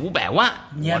卖500万，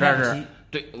我这是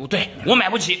对，我买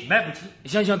不起，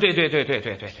行，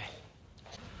对。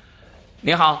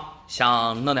你好，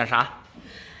想弄点啥？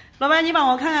老板，你帮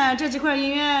我看看这几块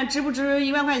银元值不值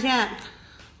1万块钱？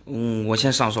我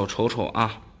先上手瞅瞅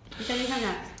啊。你先去看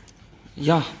看。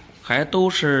呀，还都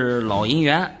是老银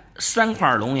元，3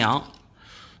块龙洋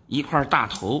，1块大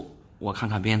头，我看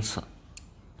看边齿，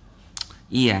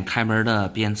一眼开门的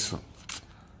边齿，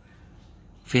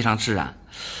非常自然。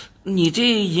你这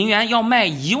银元要卖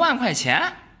1万块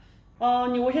钱？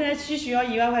我现在急需要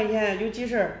1万块钱，有急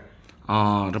事。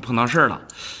这碰到事儿了。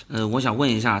我想问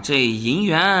一下，这银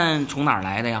元从哪儿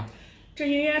来的呀？这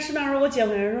银元是那时候我结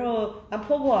婚的时候，俺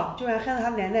婆婆就俺孩子他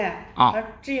奶奶她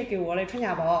直接给我的传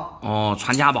家宝。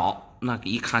传家宝，那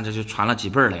一看这就传了几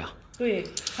辈了呀？对，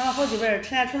传了好几辈，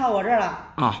传到我这儿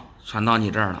了。传到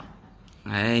你这儿了。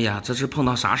哎呀，这是碰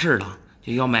到啥事儿了？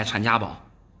就要卖传家宝。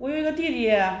我有一个弟弟，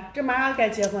这马上该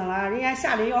结婚了，人家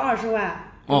下里要20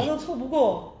万，我都凑不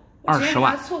够。 20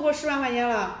万，凑过10万块钱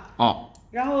了。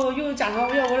然后又加上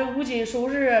我的五金首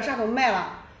饰啥都卖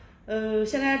了，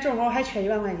现在正好还缺1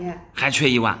万块钱。还缺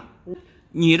1万？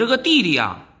你这个弟弟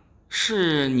啊，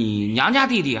是你娘家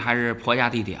弟弟还是婆家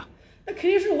弟弟啊？那肯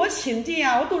定是我亲弟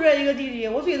啊，我都这一个弟弟，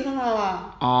我最疼他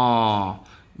了。哦，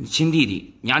你亲弟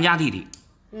弟，娘家弟弟，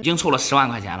已经凑了10万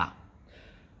块钱了。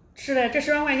是的，这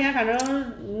10万块钱，反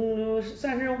正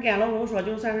算是我跟老公说，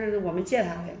就算是我们借他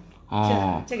的。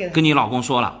哦，借给他。跟你老公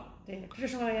说了。对，这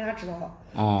10万块钱他知道了。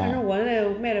哦。但是我那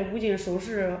卖的五金首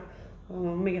饰，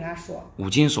没给他说。五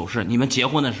金首饰，你们结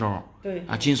婚的时候，对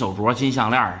啊，金手镯、金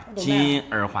项链、金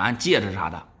耳环、戒指啥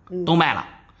的，都卖了。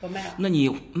都卖了。那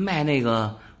你卖那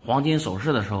个黄金首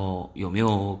饰的时候，有没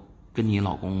有跟你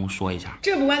老公说一下？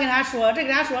这不管跟他说，这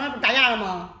跟他说，那不打架了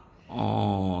吗？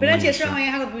哦。本来借10万块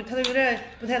钱，他都有点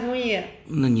不太同意。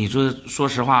那你说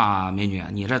实话，美女，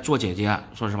你这做姐姐，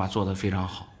说实话做得非常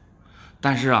好。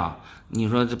但是啊，你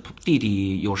说这弟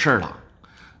弟有事儿了，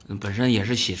本身也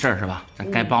是喜事儿是吧？咱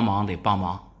该帮忙得帮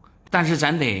忙，但是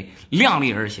咱得量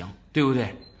力而行，对不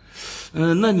对？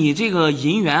那你这个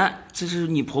银元，这是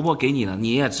你婆婆给你的，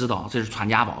你也知道这是传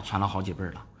家宝，传了好几辈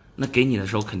了。那给你的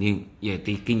时候肯定也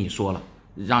得给你说了，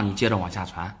让你接着往下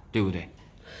传，对不对？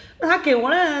那他给我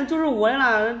的就是我的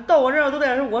了，到我这儿都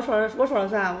得是我说了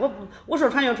算，我说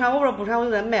传就传，我说不传我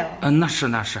就得卖了。那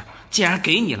是，既然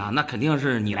给你了，那肯定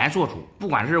是你来做主，不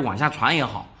管是往下传也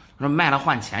好，说卖了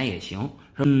换钱也行。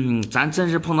咱真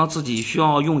是碰到自己需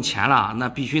要用钱了，那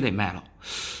必须得卖了。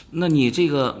那你这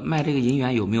个卖这个银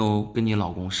元有没有跟你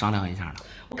老公商量一下呢？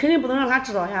我肯定不能让他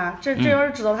知道呀，这要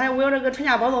是知道我要这个传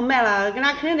家宝都卖了，跟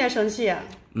他肯定得生气。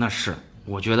那是，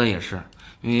我觉得也是，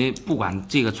因为不管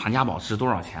这个传家宝值多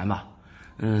少钱吧，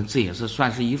这也是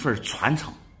算是一份传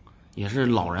承，也是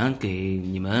老人给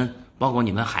你们，包括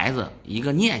你们孩子一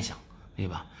个念想，对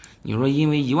吧？你说因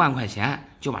为1万块钱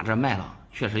就把这卖了，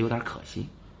确实有点可惜。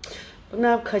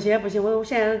那可惜也不行，我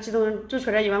现在激动就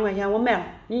缺这1万块钱，我卖了。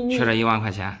你缺这1万块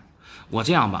钱，我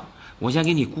这样吧，我先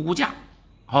给你估价，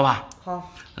好吧？好。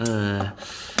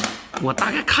我大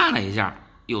概看了一下，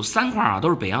有3块啊都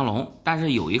是北洋龙，但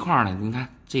是有一块呢，你看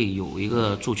这有一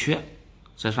个铸缺，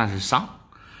这算是伤。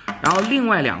然后另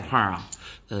外2块啊，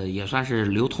也算是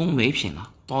流通美品了，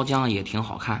包浆也挺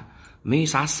好看，没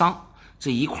啥伤。这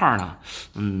一块呢，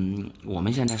我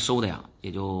们现在收的呀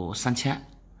也就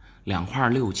3000，2块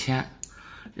6000。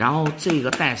然后这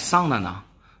个带伤的呢，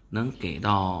能给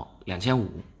到2500。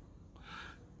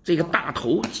这个大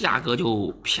头价格就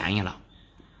便宜了，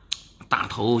大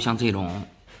头像这种，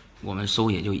我们收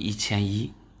也就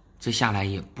1100，这下来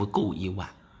也不够1万。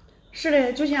是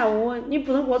的，9500，你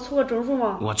不能给我凑个整数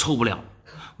吗？我凑不了，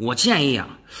我建议啊，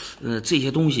这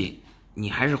些东西你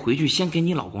还是回去先跟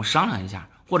你老公商量一下，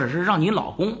或者是让你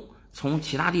老公从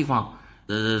其他地方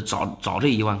找这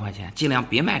1万块钱，尽量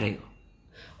别卖这个。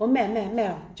我卖了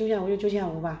，9500就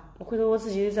9500吧，我回头我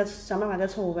自己再想办法再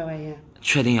凑500块钱。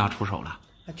确定要出手了？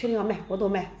确定要卖，我都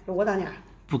卖，我当家。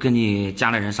不跟你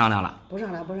家里人商量了？不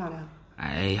商量。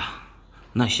哎呀，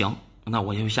那行，那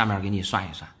我就下面给你算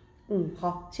一算。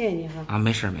好，谢谢你哈。啊，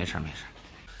没事。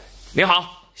你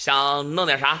好，想弄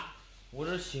点啥？我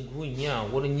这辛苦1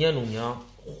年，我的年终奖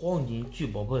黄金聚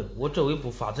宝盆，我这回不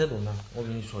发财都难。我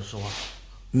跟你说实话。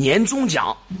年终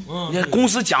奖？公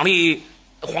司奖励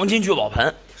黄金聚宝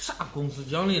盆？啥公司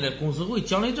奖励的？公司会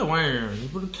奖励这玩意儿？你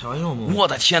不是开玩笑吗？我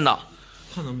的天哪！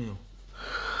看到没有？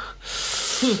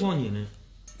纯黄金的。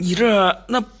你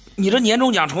这年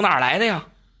终奖从哪儿来的呀？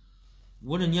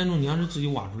我这年终奖是自己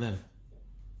挖出来的。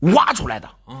挖出来的？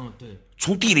对。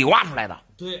从地里挖出来的？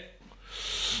对。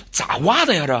咋挖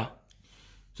的呀？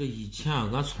这以前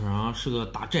俺村上是个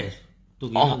大寨子，都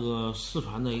跟那个四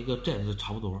川的一个寨子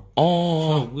差不多。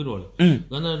全是围着的。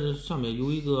俺那这上面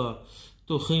有一个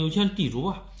都很有钱的地主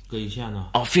吧，搁以前呢。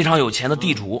非常有钱的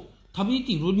地主。他比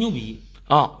地主牛逼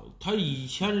啊！他以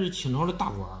前是清朝的大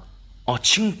官。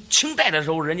清代的时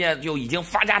候人家就已经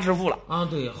发家致富了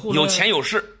对，后来有钱有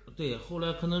势。对，后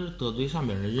来可能是得罪上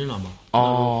边的人了嘛。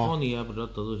皇帝也不知道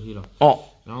得罪谁了。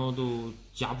然后都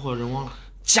家破人亡了。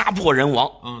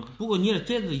不过你的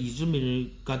宅子一直没人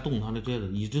敢动，他的宅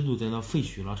子一直都在那废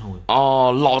墟了，成为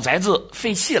老宅子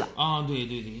废弃了。对，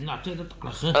那宅子大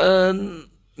得很。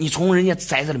你从人家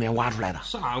宅子里面挖出来的？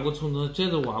啥？我从那宅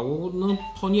子挖，我能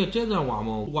跑你宅子挖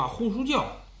吗？挖红薯窖。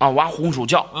挖红薯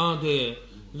窖。对。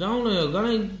然后呢，俺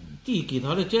的地给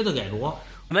他的宅子挨着。我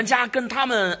们家跟他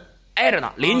们挨着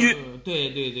呢，邻居。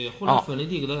对，后来分的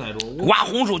地给他挨着。挖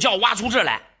红薯窖挖出这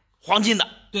来，黄金的。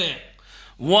对。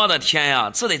我的天呀，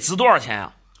这得值多少钱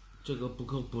呀？这个不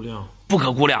可估量。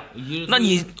那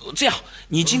你这样，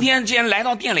你今天既然来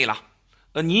到店里了，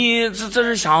你这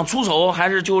是想出手，还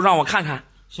是就让我看看？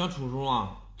想出手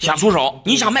啊？想出手。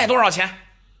你想卖多少钱？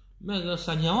卖个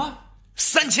3000万。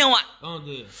3000万？嗯，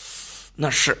对。那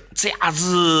是这样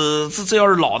子，这要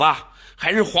是老的，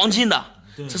还是黄金的，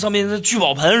这上面是聚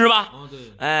宝盆是吧？对。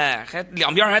哎，还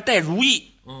两边还带如意。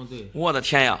对。我的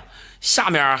天呀，下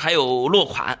面还有落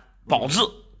款宝字。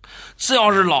这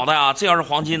要是老的呀，这要是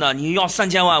黄金的，你要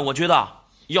3000万，我觉得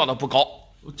要的不高。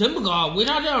真不高，为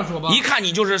啥这样说吧？一看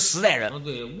你就是实在人。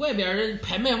对，外边人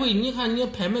拍卖会，你看你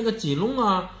拍卖个金龙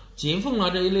啊、金凤啊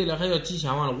这一类的，还要几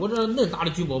千万了。我这那大的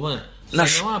聚宝盆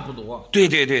，3000万不多。对，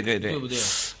对不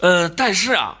对？但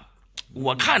是啊，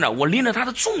我看着我拎着它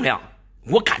的重量，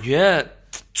我感觉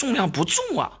重量不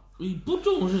重啊。不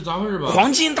重是咋回事吧？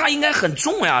黄金它应该很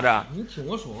重呀，这。你听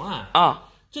我说完啊。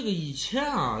这个以前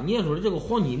啊，你也说这个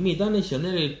黄金没咱那现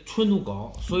在的纯度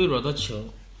高，所以说它轻。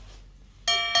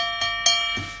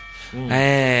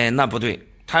哎，那不对，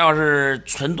它要是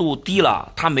纯度低了，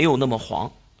它没有那么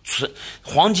黄。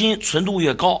黄金纯度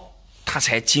越高，它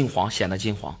才金黄，显得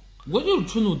金黄。我就是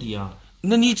纯度低啊。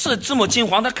那你这么金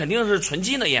黄，它肯定是纯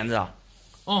金的颜色。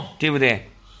对不对？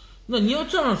那你要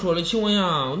这样说的情况下，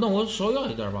那我少要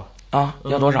一点吧。啊，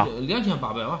要多少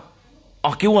？2800万。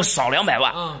给我少200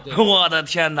万。我的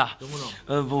天哪！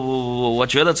不，我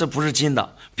觉得这不是金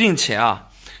的，并且啊，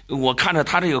我看着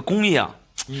它这个工艺啊。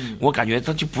我感觉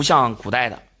它就不像古代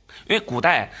的，因为古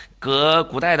代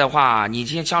的话，你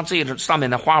像这上面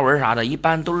的花纹啥的，一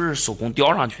般都是手工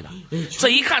雕上去的。这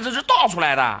一看这是倒出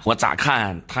来的，我咋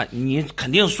看它？你肯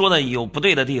定说的有不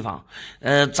对的地方，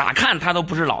咋看它都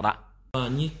不是老的。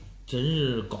你真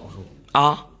是高手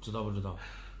啊！知道不知道？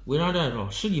为啥这样说？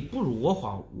实际不如我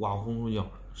挖红薯浆，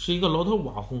是一个老头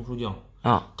挖红薯浆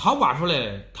啊，他挖出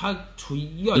来，他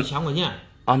要1000块钱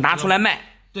啊，拿出来卖。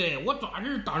对，我抓着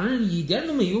当时一点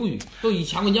都没犹豫，都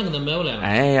1000块钱给他买回来了。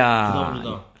哎呀，知道不知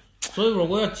道？所以说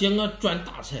我要捡个赚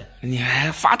大财。你还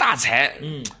发大财？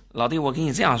老弟，我跟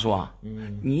你这样说，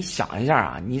你想一下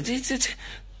啊，你这，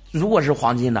如果是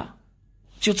黄金的，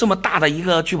就这么大的一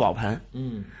个聚宝盆，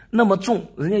那么重，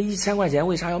人家1000块钱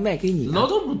为啥要卖给你呢？老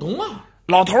头不懂啊。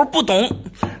老头不懂，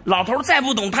老头再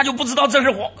不懂，他就不知道这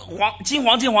是金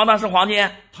黄的是黄金。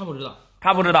他不知道。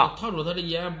他不知道，他说他的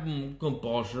烟更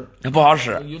不好使，不好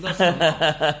使，有点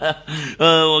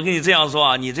我跟你这样说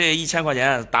啊，你这1000块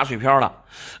钱打水漂了。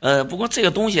不过这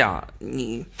个东西啊，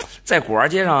你在古玩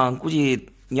街上估计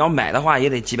你要买的话也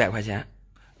得几百块钱。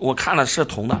我看了是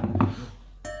铜的，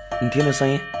你听这声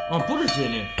音啊，不是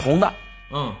金的，铜的。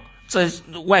这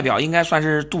外表应该算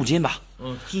是镀金吧。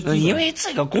因为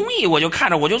这个工艺，我就看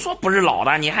着我就说不是老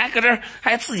的，你还搁这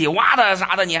还自己挖的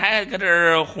啥的，你还搁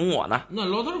这哄我呢。那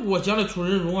老头给我讲的出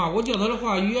人中啊，我叫他的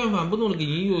话原封不动的给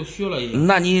你又学了一样。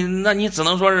那你只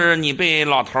能说是你被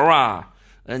老头啊，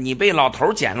你被老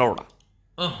头捡漏了。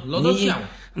老头骗我。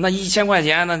那1000块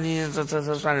钱，那你这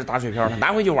算是打水漂了，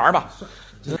拿回去玩吧。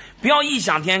不要异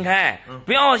想天开，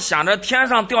不要想着天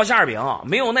上掉馅饼，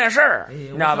没有那事儿，你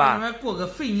知道吧？还过个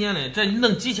肥年嘞，这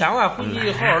弄几千万回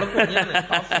去好好的过年嘞，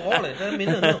他富豪嘞，这没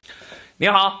弄。你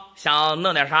好，想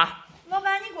弄点啥？老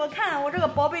板，你给我看看我这个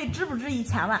宝贝值不值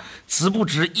1000万？值不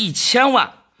值1000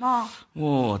万？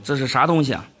这是啥东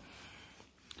西啊？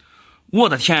我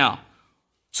的天啊，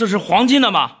这是黄金的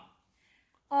吗？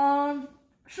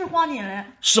是黄金的。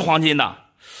是黄金的。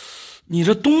你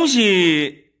这东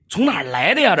西从哪儿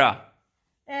来的呀？这？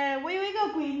我有一个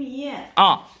闺蜜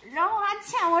啊，然后还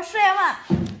欠我10来万，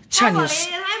欠你她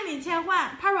说的还没钱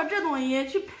还。她说这东西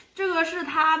这个是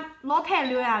她老太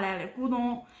留下来的古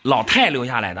董。老太留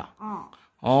下来的。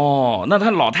那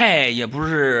她老太也不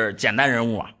是简单人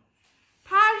物啊。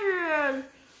她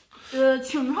是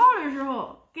清朝的时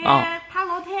候给她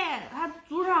老太，她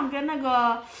祖上跟那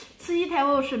个慈禧太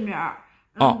后身边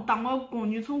当过宫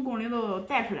女，从宫里头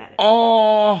带出来的。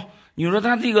你说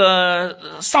他这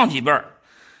个上几辈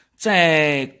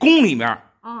在宫里面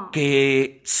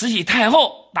给慈禧太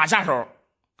后打下手，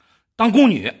当宫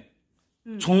女，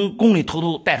从宫里偷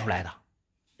偷带出来的。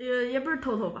也不是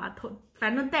偷偷吧，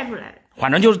反正带出来的。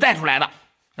反正就是带出来的。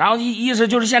然后意思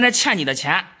就是现在欠你的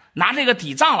钱，拿这个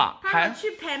抵账了。他说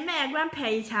去拍卖馆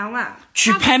拍1000万。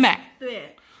去拍卖？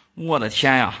对。我的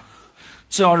天呀，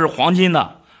这要是黄金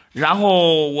的。然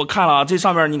后我看了这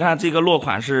上面，你看这个落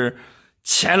款是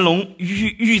乾隆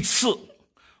御赐，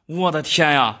我的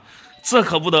天呀，这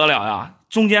可不得了呀！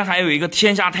中间还有一个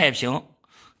天下太平，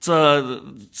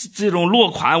这种落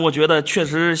款，我觉得确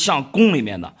实像宫里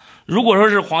面的。如果说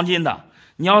是黄金的，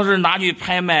你要是拿去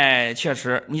拍卖，确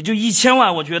实你就1000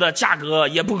万，我觉得价格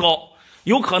也不高，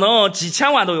有可能几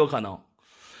千万都有可能。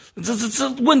这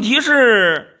问题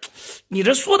是，你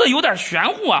这说的有点玄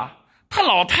乎啊！他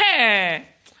老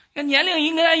太年龄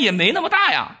应该也没那么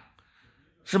大呀，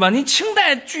是吧？你清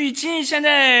代距今现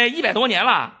在100多年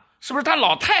了，是不是他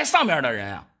老太上面的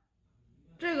人啊？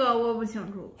这个我不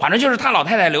清楚，反正就是他老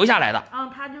太太留下来的。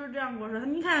他就是这样跟我说，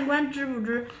你看管值不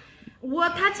值？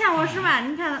他欠我10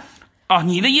万，你看。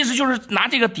你的意思就是拿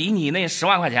这个抵你那10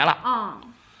万块钱了？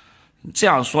这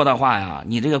样说的话呀，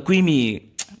你这个闺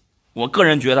蜜，我个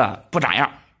人觉得不咋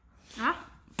样。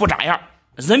不咋样，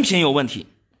人品有问题。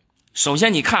首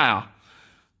先你看啊，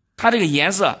它这个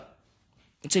颜色，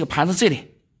这个盘子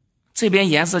这边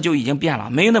颜色就已经变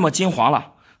了，没那么金黄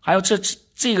了。还有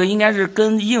这个应该是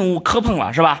跟硬物磕碰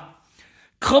了，是吧？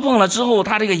磕碰了之后，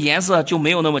它这个颜色就没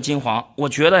有那么金黄。我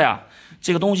觉得呀，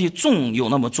这个东西重有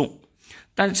那么重，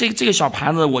但是这个小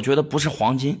盘子，我觉得不是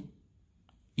黄金，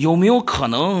有没有可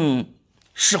能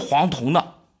是黄铜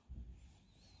的？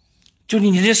就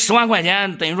你这10万块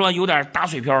钱，等于说有点打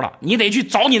水漂了，你得去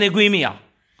找你那闺蜜啊，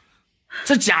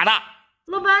这假的。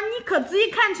老板，你可仔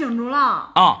细看清楚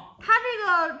了他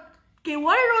这个。给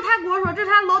我的时候，他跟我说这是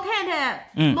他老太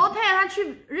太，老太太她去，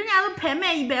人家都拍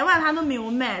卖100万，她都没有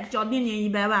卖，交定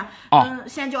金100万，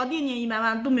先交定金100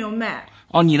万都没有卖。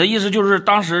你的意思就是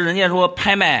当时人家说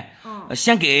拍卖，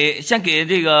先给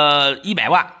这个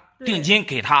100万定金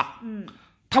给他，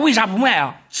他为啥不卖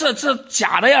啊？这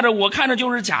假的呀，这我看着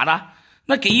就是假的，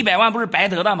那给100万不是白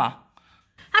得的吗？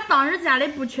他当时家里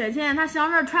不缺钱，他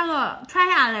想着传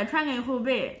下来，传给后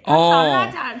辈。当时他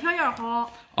家里条件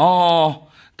好。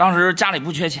当时家里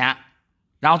不缺钱，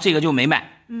然后这个就没卖，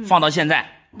放到现在，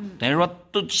等于说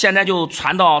都现在就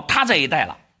传到他这一代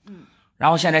了，然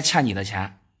后现在欠你的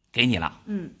钱给你了，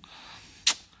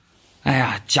哎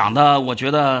呀，讲的我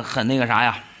觉得很那个啥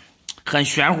呀，很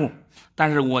玄乎，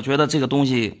但是我觉得这个东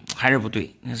西还是不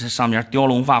对，那是上面雕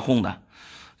龙画凤的，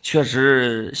确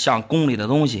实像宫里的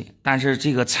东西，但是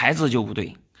这个材质就不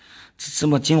对，这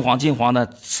么金黄的，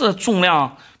这重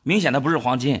量明显的不是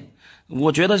黄金。我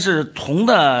觉得是铜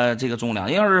的这个重量，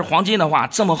要是黄金的话，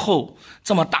这么厚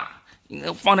这么大，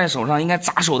放在手上应该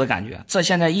扎手的感觉，这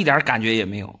现在一点感觉也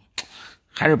没有，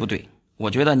还是不对。我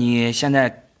觉得你现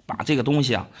在把这个东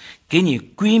西啊给你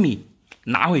闺蜜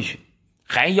拿回去，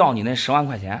还要你那10万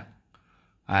块钱，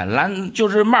就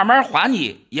是慢慢还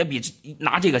你也比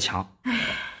拿这个强。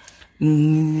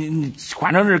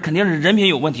反正是肯定是人品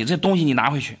有问题，这东西你拿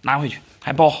回去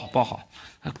还包好，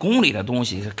宫里的东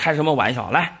西开什么玩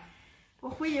笑？来。我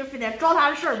回去非得找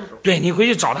他的事儿不中。对，你回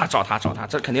去找他，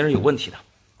这肯定是有问题的。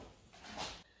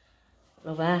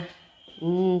老板，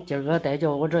今儿个得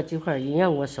叫我这几块银元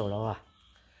给我收了啊！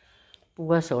不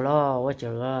给我收了，我今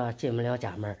儿个进不了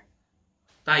家门。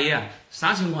大爷，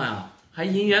啥情况呀？还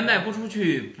银元卖不出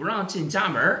去，不让进家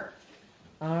门？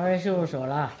二媳妇说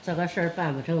了，这个事儿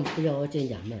办不成，不叫我进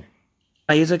家门。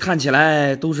大爷，这看起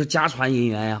来都是家传银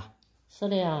元呀。是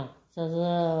的呀。这是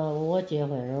我结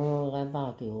婚时候俺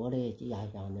爸给我的压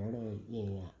箱底的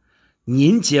银元。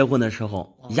您结婚的时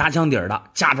候压箱底的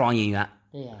家装银元？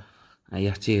对呀。哎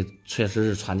呀，这确实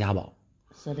是传家宝。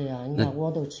是的呀，你看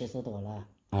我都70多了。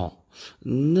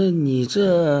那你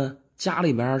这家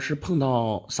里边是碰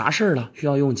到啥事儿了？需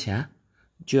要用钱，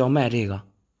就要卖这个？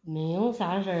没有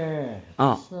啥事儿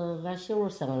是俺媳妇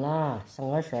生个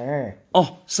孙儿。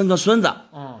生个孙子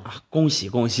恭喜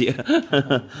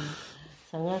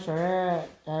生个孙儿，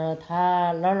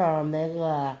他姥姥买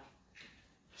个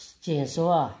金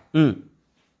锁。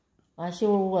俺媳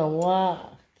妇问我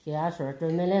给俺孙儿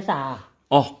准备了啥？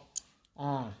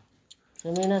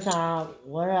准备了啥？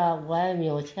我说我也没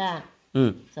有钱。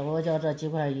这我叫这几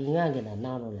块银元给他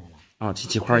拿出来了。这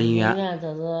几块银元，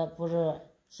这是不是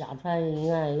家传银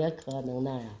元也可能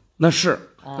的呀？那是，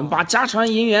把家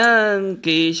传银元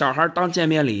给小孩当见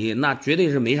面礼，那绝对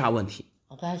是没啥问题。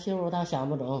俺媳妇她想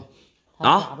不中。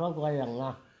他抓着给我扔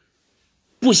了，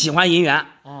不喜欢银元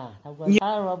他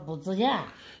说不值钱，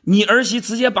你儿媳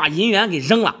直接把银元给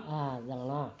扔了扔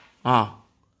了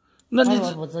那你他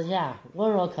说不值钱，我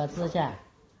说可值钱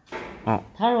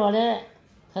他说的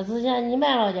可值钱，你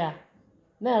卖了去，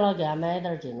卖了给俺买一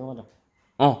对金镯子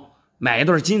买一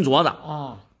对金镯子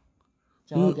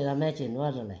叫我给他买金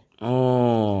镯子来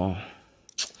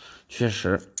确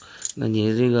实，那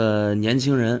你这个年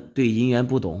轻人对银元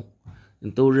不懂。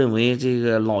都认为这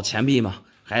个老钱币嘛，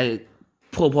还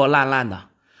破破烂烂的，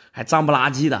还脏不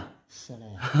拉几的，是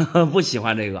嘞，不喜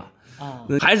欢这个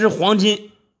还是黄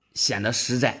金显得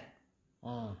实在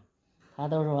他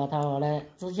都说嘞，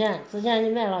值钱你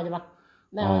卖了去吧，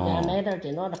卖了去买一对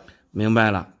金镯子。明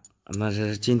白了，那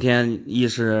是今天一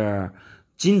是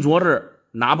金镯子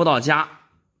拿不到家，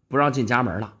不让进家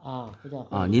门了不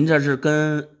叫您这是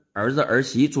跟儿子儿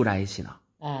媳住在一起呢？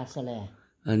是嘞。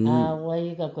我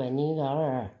一个闺女一个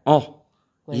儿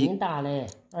闺女大嘞，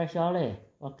儿小嘞，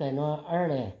我跟着儿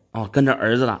嘞跟着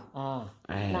儿子了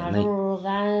那时候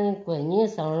俺闺女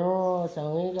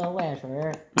生一个外孙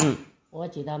儿我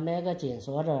给他买个金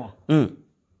锁子。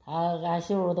俺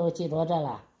媳妇都记着这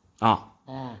了。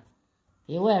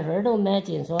给外孙都买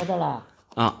金锁子了。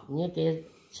你给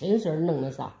亲孙弄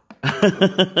的啥？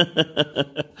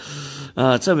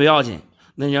这不要紧。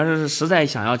那你要是实在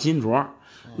想要金镯，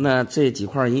那这几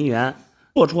块银元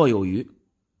绰绰有余。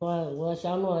我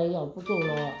想着要不够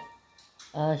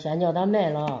了，先叫他卖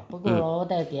了，不够了我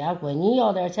再给俺闺女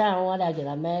要点钱，我再给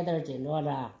他买点金镯子。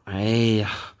哎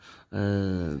呀，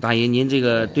大爷，您这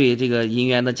个对这个银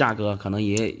元的价格可能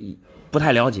也不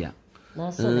太了解。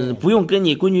不用跟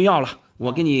你闺女要了，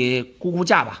我给你估估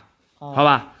价吧，好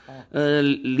吧？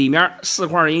里面4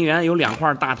块银元有2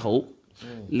块大头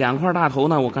，2块大头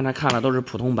呢，我刚才看了都是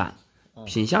普通版，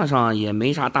品相上也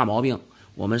没啥大毛病。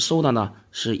我们收的呢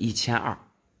是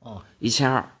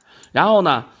1200，1200。然后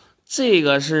呢，这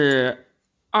个是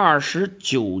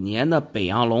29年的北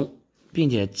洋龙，并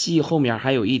且记后面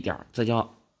还有一点，这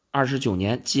叫29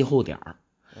年记后点。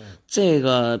这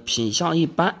个品相一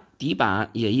般，底板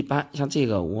也一般，像这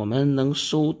个我们能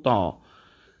收到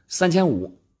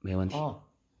3500，没问题。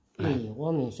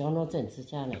我没想着真值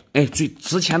钱嘞。最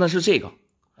值钱的是这个，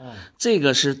这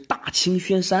个是大清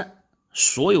宣山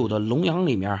所有的龙羊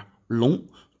里面龙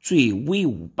最威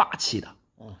武霸气的。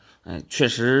确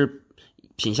实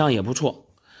品相也不错，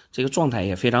这个状态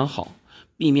也非常好，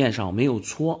壁面上没有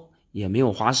戳，也没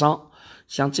有划伤。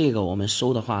像这个我们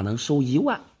收的话能收1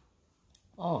万。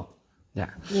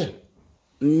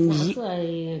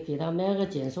你给他买个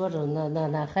金锁子，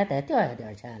那还得掉下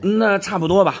点钱。那差不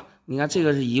多吧。你看这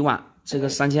个是1万，这个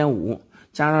3500，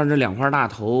加上这2块大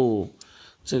头，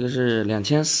这个是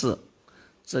2400，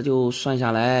这就算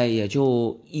下来也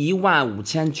就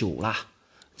15900了。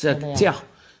这样，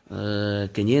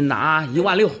给您拿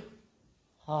16000。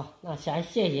好，那先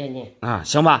谢谢您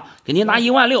行吧，给您拿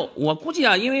16000。我估计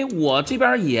因为我这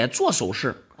边也做首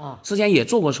饰之前也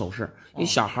做过首饰，给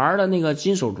小孩的那个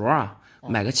金手镯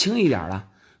买个轻一点的，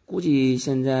估计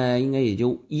现在应该也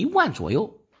就1万左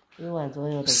右。1万左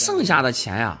右。剩下的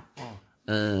钱呀，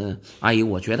阿姨，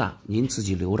我觉得您自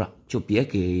己留着，就别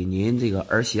给您这个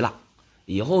儿媳了。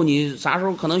以后你啥时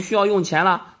候可能需要用钱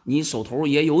了，你手头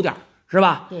也有点，是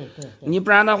吧？对。你不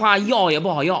然的话要也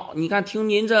不好要。你看听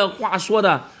您这话说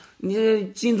的，你这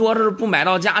金镯子不买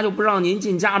到家就不让您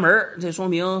进家门，这说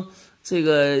明这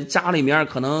个家里面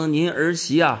可能您儿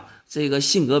媳这个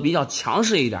性格比较强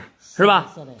势一点，是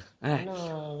吧？是的。反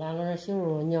正俺儿媳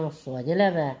妇你要说起来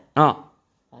呗，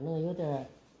反正有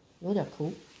点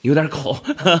口，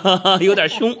有点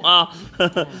凶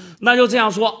那就这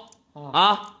样说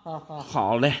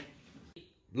好嘞。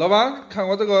老板，看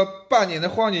我这个半斤的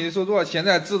黄金手镯现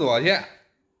在值多少钱？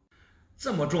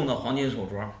这么重的黄金手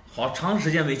镯，好长时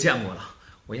间没见过了，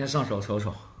我先上手瞅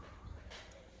瞅。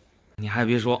你还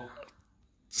别说，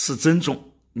是真重。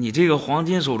你这个黄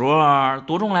金手镯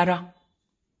多重来着？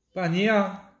半斤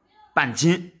半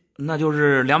斤，那就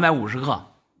是250克。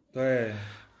对，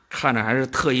看着还是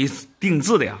特意定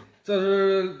制的呀。这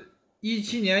是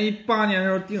17年、18年的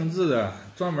时候定制的，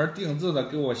专门定制的，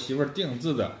给我媳妇儿定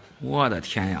制的。我的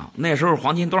天呀，那时候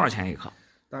黄金多少钱一克？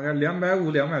大概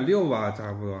250、260吧，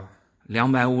差不多。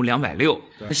250、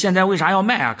260。现在为啥要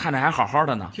卖看着还好好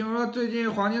的呢？听说最近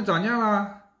黄金涨价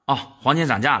了。黄金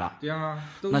涨价了。对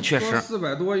那确实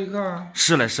400多一克。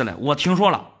是嘞，我听说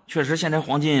了，确实现在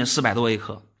黄金400多一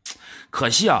克。可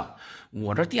惜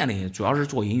我这店里主要是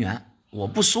做银元，我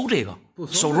不收这个。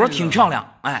手镯挺漂亮，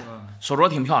手镯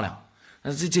挺漂亮。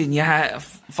这你还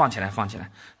放起来。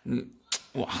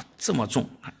哇，这么重。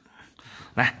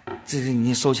来，这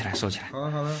你收起来。好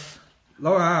的，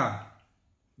老板，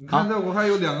你看这我还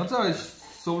有2个字，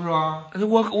收不收啊？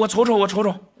我瞅瞅。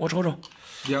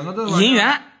2个字。银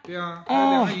元。对还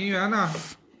有2个银元呢。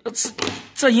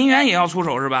这银元也要出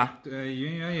手是吧？对，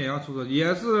银元也要出手，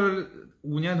也是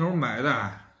5年头买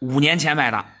的。5年前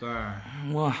买的。对。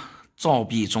哇，造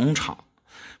币总厂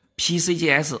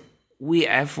 ，PCGS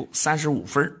VF 35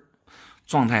分，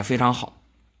状态非常好，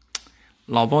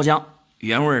老包浆，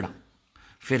原味的，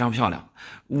非常漂亮。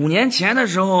5年前的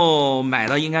时候买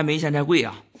的应该没现在贵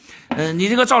你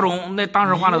这个赵总那当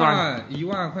时花了多少？1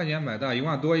万块钱买的，1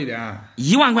万多一点。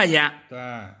1万块钱？对。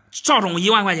赵总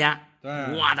1万块钱？对。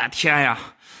我的天呀！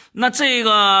那这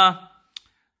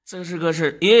是个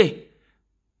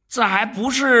这还不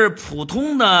是普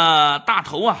通的大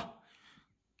头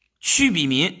曲笔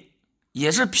铭，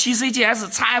也是 PCGS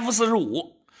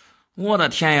XF45。我的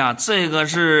天呀，这个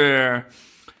是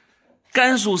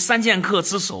甘肃3剑客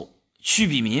之首曲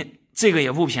笔铭，这个也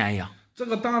不便宜这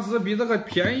个当时比这个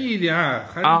便宜一点，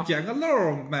还捡个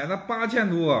漏，买了8000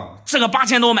多。这个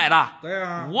8000多买的？对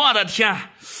我的天！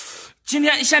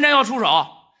现在要出手？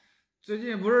最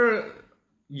近不是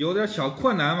有点小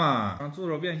困难嘛，助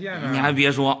手变现呢。你还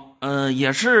别说，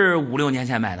也是5、6年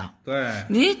前买的。对，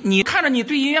你看着你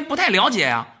对银元不太了解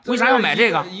呀，为啥要买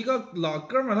这个？一个老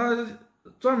哥们他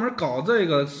专门搞这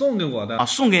个送给我的啊，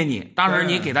送给你，当时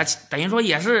你给他，等于说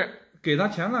也是给他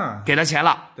钱了，给他钱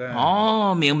了。对，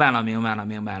哦，明白了。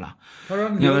他说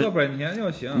你留个本钱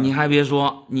就行。你还别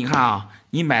说，你看啊，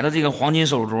你买的这个黄金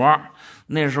手镯，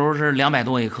那时候是200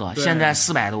多一克，现在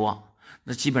400多，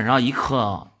那基本上一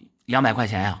克200块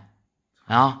钱呀，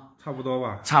啊，差不多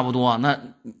吧？差不多，那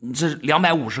这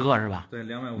250克是吧？对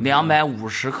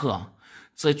，250克，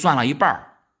这赚了一半。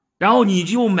然后你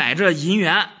就买这银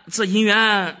元，这银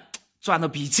元赚的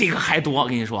比这个还多，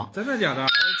跟你说。真的假的？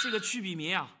这个曲笔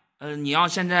民啊，你要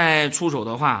现在出手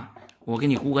的话，我给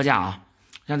你估个价啊，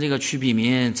像这个曲笔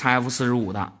民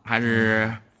XF45 的，还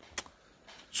是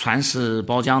传世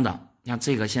包浆的，像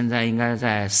这个现在应该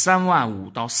在3万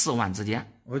5到4万之间。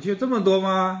我去，这么多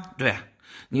吗？对，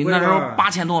你那时候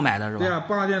8000多买的是吧？对啊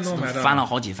，8000多买的，翻了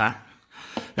好几番。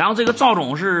然后这个赵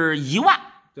种是1万，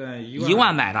对，1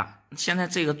万买的。现在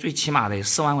这个最起码得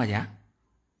4万块钱，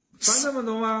翻这么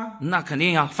多吗？那肯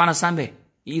定呀，翻了3倍，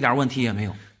一点问题也没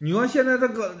有。你说现在这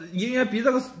个银元比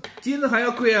这个金子还要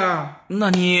贵啊？那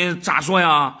你咋说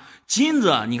呀？金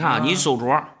子，你看你手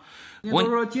镯，我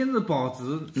说金子保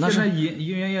值，那是现在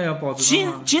银元也要保值。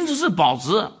金子是保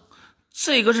值，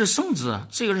这个是升值，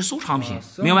这个是收藏品，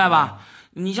明白吧？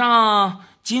你像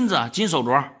金子金手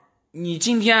镯，你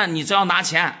今天你只要拿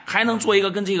钱，还能做一个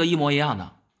跟这个一模一样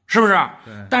的。是不是？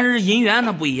但是银元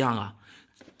它不一样啊，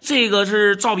这个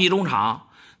是造币中厂，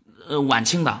晚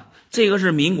清的，这个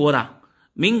是民国的，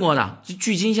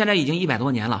距今现在已经100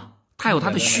多年了，它有它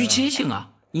的虚切性啊。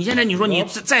你现在你说你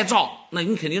再造，那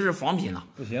你肯定是仿品了，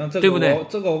不行，这个对不对？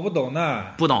这个我不懂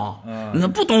的，不懂，那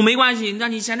不懂没关系，那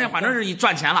你现在反正是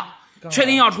赚钱了，确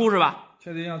定要出是吧？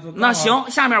确定要出。那行，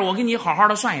下面我给你好好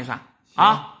的算一算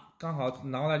啊，刚好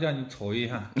拿过来叫你瞅一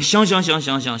下。行，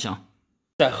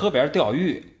在河边钓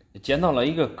鱼。捡到了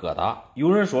一个疙瘩，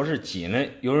有人说是金的，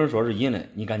有人说是银的，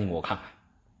你赶紧给我看看。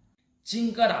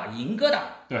金疙瘩、银疙瘩，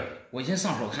对，我先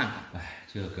上手看看。哎，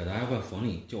这个疙瘩还怪锋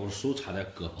利，叫我手差点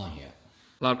割螃蟹。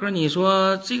老哥，你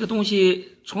说这个东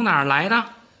西从哪儿来的？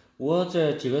我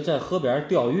这个在河边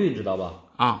钓鱼，你知道吧？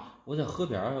啊，我在河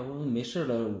边，我没事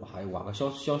了挖个小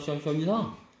鱼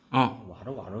塘。啊，挖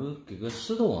着给个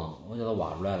石头啊，我叫它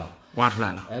挖出来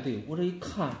了。哎，对，我这一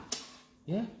看，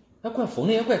耶。还怪锋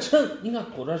利，也怪沉。你看，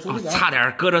拖在手里边，差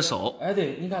点搁着手。哎，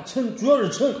对，你看沉，主要是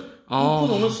沉。普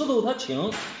通的石头它轻，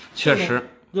确实，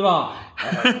对吧？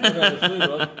所以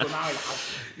说，就拿个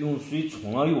用水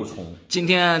冲了又冲。今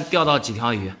天钓到几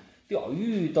条鱼？钓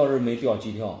鱼倒是没钓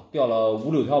几条，钓了5、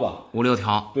6条吧。5、6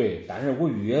条。对，但是我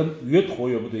越拖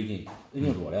越不对劲。人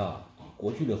家说了，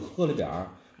过去的河里边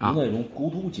有那种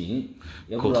狗头金，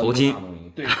也不知道有啥东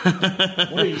西。对，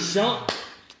我这一想，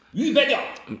鱼白钓。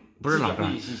不是老哥，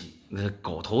那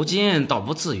狗头金倒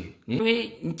不至于，因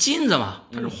为你金子嘛，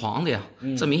它是黄的呀，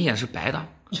这明显是白的。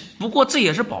不过这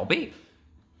也是宝贝，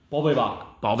宝贝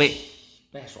吧？宝贝。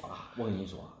别说了，我跟你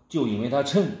说，就因为它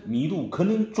沉，密度肯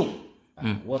定重。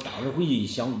我当时回去一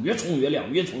想，越冲越亮，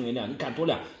越冲越亮，你看多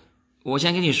亮。我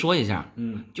先跟你说一下，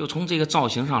就从这个造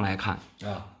型上来看，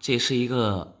这是一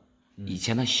个以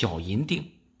前的小银锭，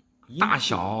大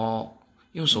小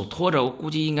用手托着，我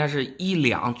估计应该是1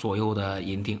两左右的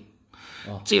银锭。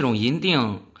这种银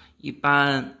锭一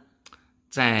般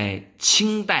在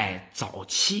清代早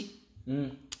期，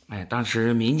当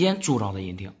时民间铸造的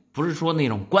银锭，不是说那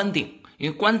种官锭，因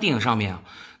为官锭上面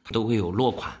它都会有落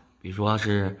款，比如说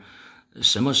是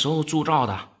什么时候铸造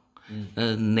的，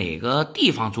哪个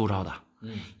地方铸造的，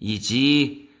以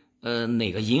及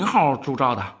哪个银号铸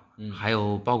造的，还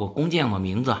有包括工匠的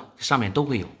名字上面都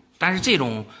会有。但是这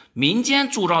种民间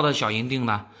铸造的小银锭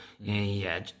呢，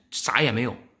也啥也没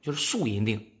有，就是素银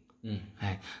锭。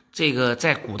这个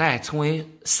在古代称为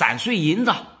散碎银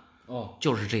子，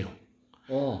就是这种。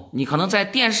你可能在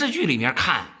电视剧里面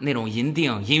看那种银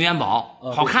锭、银元宝，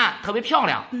好看，特别漂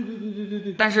亮。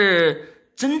对。但是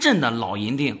真正的老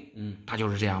银锭，它就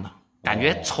是这样的，感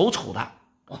觉丑丑的，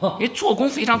因为做工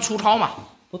非常粗糙嘛。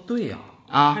不对呀，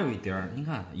还有一点，你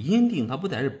看银锭它不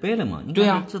带是白的吗？对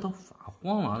呀，这都发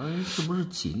黄了，那是不是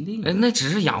金锭？那只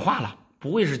是氧化了，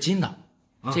不会是金的，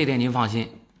这点您放心。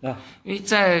因为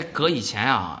在搁以前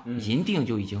啊，银锭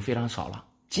就已经非常少了，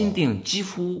金锭几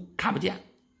乎看不见。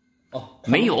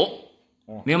没有，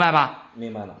明白吧？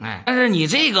明白了。但是你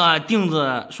这个锭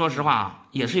子，说实话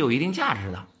也是有一定价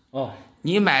值的。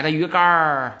你买的鱼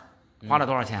竿花了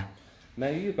多少钱？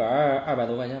买鱼竿200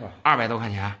多块钱吧。200多块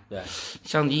钱。对。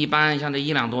像一般像这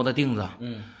1两多的锭子，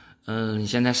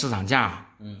现在市场价，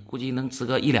估计能值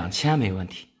个1、2千没问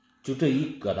题。就这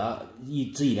一疙瘩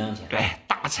值1两千。对，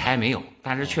大财没有，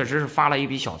但是确实是发了一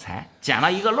笔小财，捡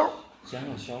了一个漏。捡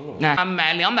个小漏。那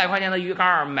买200块钱的鱼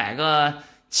竿，买个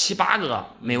7、8个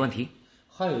没问题。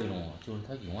还有一种就是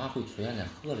它永远会出现在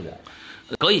河里边。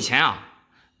搁以前啊，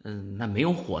那没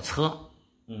有火车，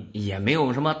也没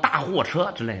有什么大货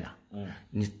车之类的，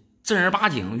你正儿八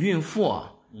经运货，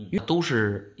都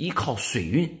是依靠水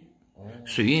运，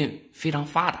水运非常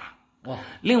发达。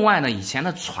另外呢，以前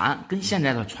的船跟现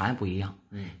在的船不一样，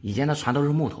以前的船都是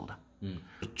木头的，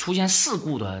出现事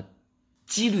故的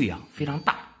几率啊非常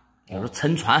大，比如说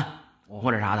沉船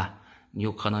或者啥的，你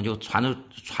有可能就船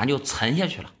就沉下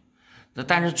去了。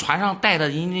但是船上带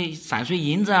的散碎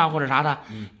银子啊或者啥的，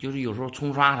就是有时候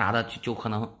冲刷啥的就可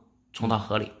能冲到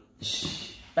河里。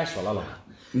别说了，老板，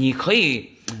你可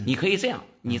以这样，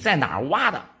你在哪儿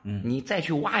挖的，你再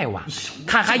去挖一挖，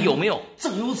看还有没有。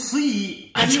正有此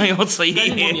意，正有此意。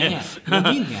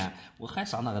明天我还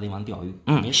上那个地方钓鱼。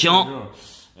行。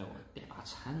哎，我带把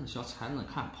铲子、小铲子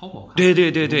看跑看。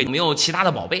对，没有其他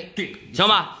的宝贝。对，行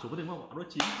吧。说不定我挖着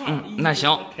金块。那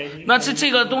行，那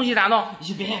这个东西咋弄？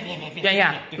别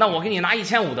验，那我给你拿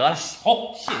1500得了。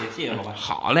好，谢谢老板。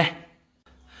好嘞。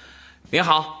您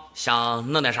好，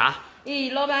想弄点啥？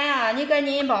老板呀，你赶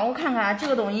紧帮我看看这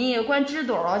个东西管值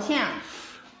多少钱？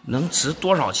能值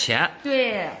多少钱？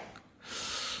对。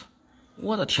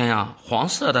我的天呀，黄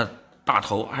色的大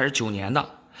头还是9年的，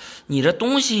你这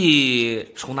东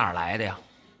西从哪儿来的呀？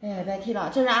哎，别提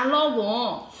了，这是俺老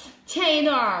公前一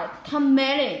段他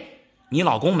买的。你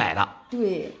老公买的？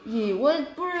对，我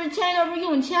不是前一段不是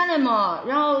用钱的吗？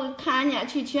然后看人家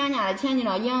取人家的钱去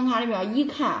了，银行卡里边一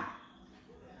看，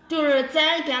就是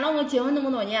咱跟老公结婚那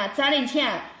么多年，咱的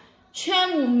钱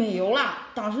全部没有了，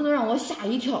当时都让我吓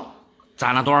一跳。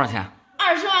攒了多少钱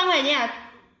？20万块钱，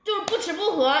就是不吃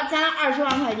不喝攒了20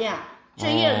万块钱。这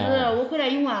叶子我回来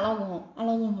一问俺老公，俺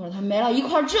老公说他买了一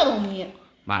块这东西，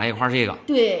买了一块这个。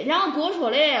对，然后跟我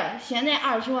说嘞，现在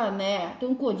20万买，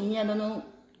等过几年都能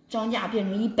涨价变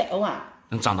成100万，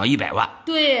能涨到100万。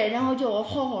对，然后叫我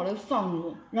好好的放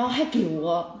住，然后还给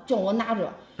我叫我拿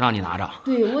着，让你拿着。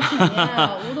对，我天天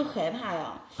我都害怕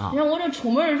呀。然后我这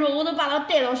出门的时候，我都把它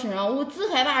带到身上，我只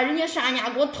害怕人家上人家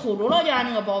给我偷走了家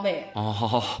那个宝贝。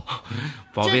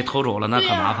宝贝偷走了那可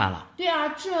麻烦了。对啊，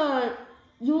这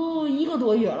有1个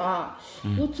多月了，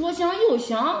我左想右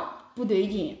想不对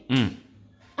劲。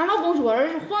俺老公说这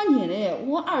是黄金的，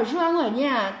我20万块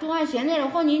钱，都按现在的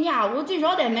黄金价，我最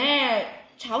少得买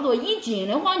差不多1斤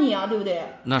的黄金啊，对不对？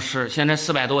那是现在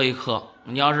400多一克，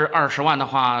你要是20万的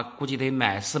话，估计得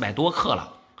买400多克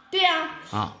了。对呀。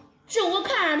这我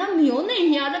看他没有那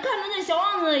些啊，这看着那小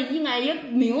王子应该也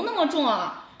没有那么重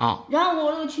啊。然后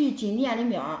我就去金店里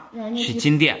面，让人家去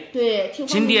金店。对，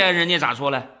金店人家咋说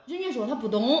嘞？人家说他不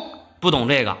懂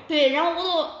这个。对，然后我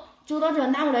都走到这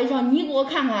拿过来，让你给我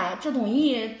看看这东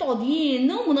西到底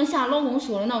能不能像老公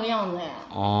说的那个样子呀？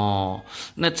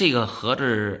那这个盒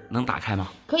子能打开吗？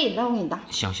可以，来我给你打。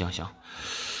行。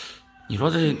你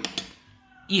说这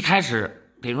一开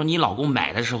始等于说你老公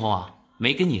买的时候啊，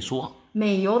没跟你说。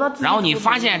没有的。然后你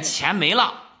发现钱没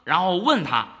了，然后问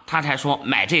他才说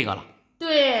买这个了。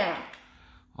对。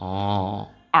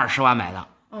20万买的。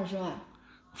20万。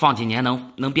放几年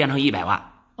能变成100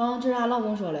万？这是俺老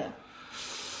公说的。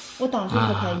我当时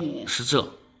不开心。是这，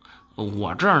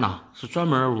我这儿呢是专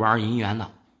门玩银元的。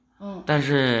但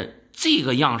是这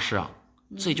个样式啊，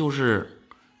这就是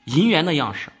银元的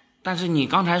样式。但是你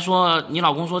刚才说你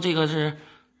老公说这个是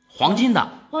黄金的。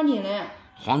黄金的。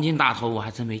黄金大头我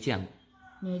还真没见过。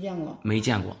没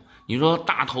见过。你说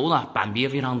大头的版别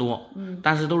非常多，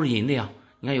但是都是银的呀。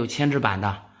你看有铅制版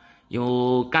的，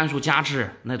有甘肃加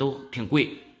制，那都挺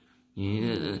贵。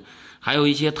还有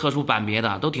一些特殊版别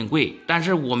的都挺贵，但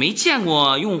是我没见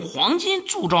过用黄金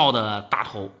铸造的大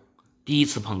头，第一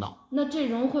次碰到。那这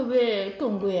种会不会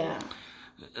更贵啊？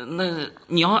那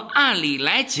你要按理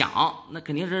来讲，那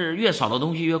肯定是越少的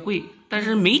东西越贵，但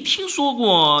是没听说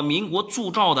过民国铸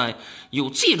造的有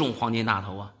这种黄金大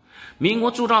头啊。民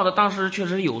国铸造的当时确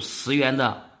实有10元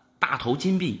的大头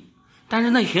金币，但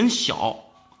是那很小，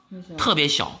特别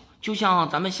小，就像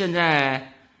咱们现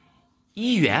在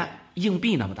1元硬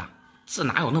币那么大，这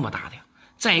哪有那么大的呀？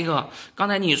再一个，刚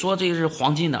才你说这是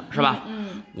黄金的是吧？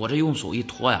我这用手一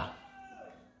托呀，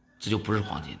这就不是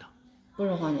黄金的。不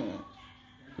是黄金的。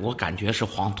我感觉是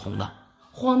黄铜的。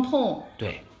黄铜。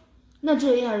对。那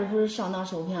这一下是不是上当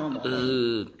受骗了吗？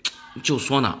就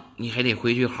说呢，你还得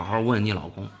回去好好问你老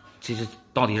公，这是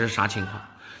到底是啥情况？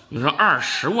你说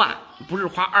20万不是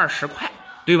花20块，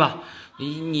对吧？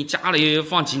你家里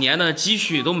放几年的积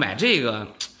蓄都买这个，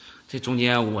这中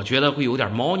间我觉得会有点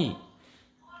猫腻。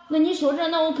那你说这，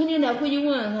那我肯定得回去问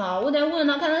问他，我得问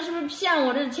他，看他是不是骗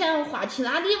我这钱花其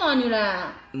他地方去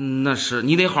了。那是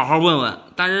你得好好问问，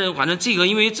但是反正这个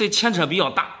因为这牵扯比较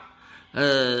大，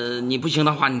你不行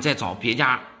的话，你再找别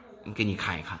家给你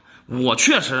看一看。我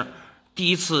确实第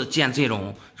一次见这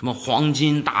种什么黄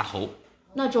金大头。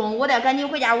那中，我得赶紧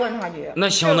回家问他去。那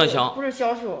行，那行，不是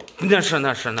小数。那是。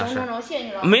中，谢谢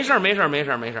你了。没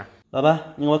事。老板，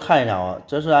你给我看一下啊，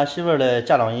这是俺媳妇儿的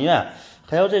嫁妆银元，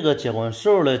还有这个结婚时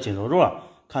候的金手镯，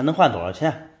看能换多少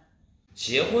钱？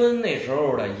结婚那时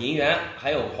候的银元，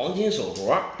还有黄金手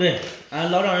镯。对，俺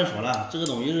老丈人说了，这个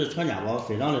东西是传家宝，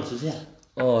非常的值钱。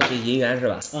哦，这银元是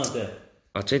吧？对。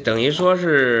啊，这等于说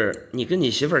是你跟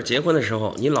你媳妇儿结婚的时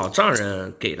候，你老丈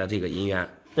人给的这个银元。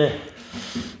对。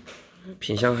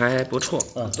品相还不错，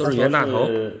都是袁大头。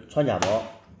传家宝。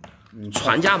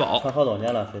传家宝，传好多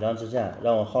年了，非常值钱，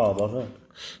让我好好保存。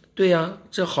对呀，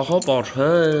这好好保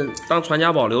存，当传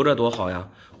家宝留着多好呀！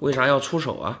为啥要出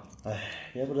手啊？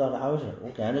也不知道咋回事。我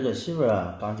跟俺这个媳妇儿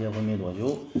啊，刚结婚没多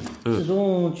久，自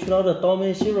从娶到这倒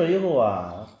霉媳妇儿以后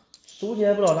啊，手气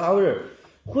也不知道咋回事，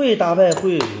会打牌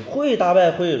会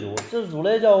输，这输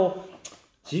来叫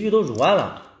积蓄都输完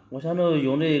了。我想着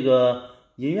用这个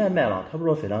银元卖了，他不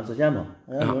说非常值钱吗？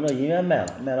我想用这银元卖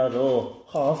了之后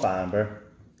好好翻本。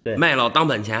对，卖了当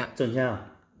本钱，挣钱啊，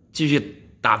继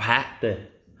续打牌。对，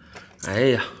哎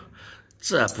呀，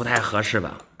这不太合适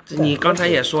吧？你刚才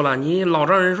也说了，你老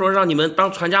丈人说让你们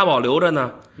当传家宝留着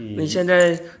呢，那现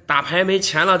在打牌没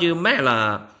钱了就卖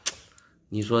了，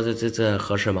你说这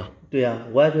合适吗？对呀，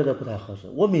我也觉得不太合适。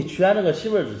我没娶俺这个媳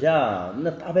妇儿之前啊，那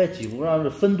打牌基本上是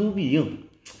逢赌必赢，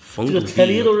这个彩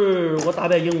礼都是我打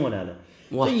牌赢过来的。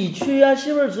这一娶俺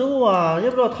媳妇儿之后啊，也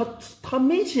不知道他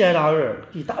没气还咋回事，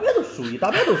一打牌都输。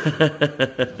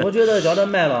我觉得叫他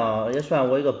卖了也算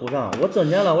我一个补偿，我挣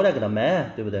钱了我再给他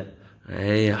买，对不对？哎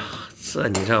呀，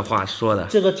你这话说的，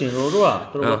这个金手镯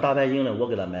都是我打牌赢的，我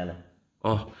给他买的。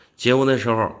哦，结婚的时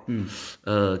候，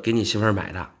给你媳妇儿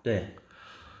买的。对，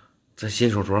这金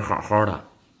手镯好好的，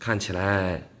看起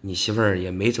来你媳妇儿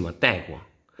也没怎么戴过。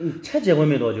才结婚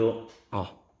没多久。哦，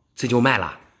这就卖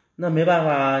了。那没办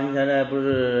法，你现在不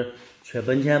是缺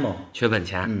本钱吗？缺本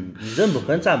钱。人不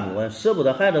狠站不稳，舍不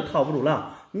得孩子套不住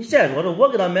狼。你再说这，我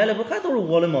给他买的不还都是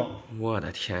我的吗？我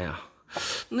的天呀！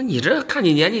那你这看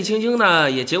你年纪轻轻的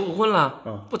也结过婚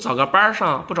了，不找个班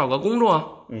上，不找个工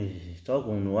作？找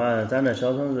工作啊，咱这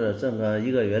小城市挣个一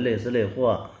个月累死累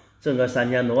活，挣个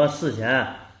3000多4000，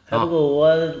还不够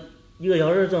我1个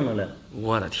小时挣的嘞。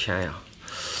我的天呀！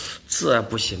这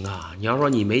不行啊！你要说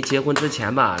你没结婚之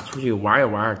前吧，出去玩一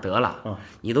玩得了。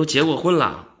你都结过婚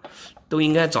了，都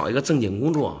应该找一个正经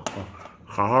工作，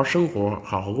好好生活，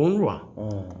好好工作。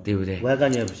对不对？我还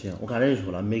感觉不行。我看人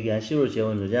说了，没跟俺媳妇结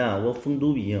婚之前，我逢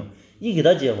赌必赢。一跟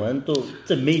他结婚都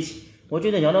真没气。我决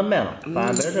定将他卖了，办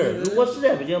本事儿。如果实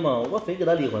在不行嘛，我非跟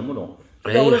他离婚不中，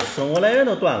让我的生活来源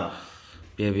都断了。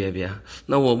别，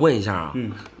那我问一下啊，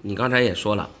你刚才也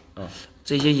说了，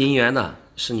这些银元呢？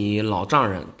是你老丈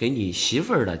人给你媳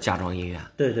妇儿的嫁妆银元。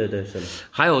对，是的。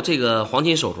还有这个黄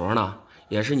金手镯呢，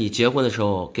也是你结婚的时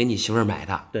候给你媳妇儿买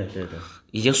的。对，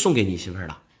已经送给你媳妇儿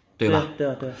了，对吧？对。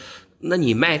那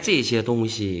你卖这些东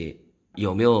西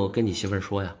有没有跟你媳妇儿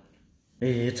说呀？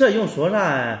这用说啥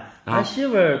呀？俺媳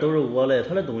妇儿都是我的，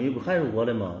她的东西不还是我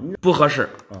的吗？不合适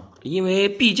因为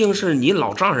毕竟是你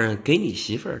老丈人给你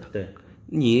媳妇儿的。对，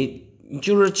你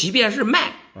就是即便是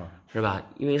卖是吧？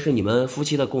因为是你们夫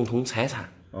妻的共同财产。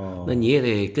那你也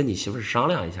得跟你媳妇儿商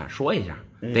量一下，说一下，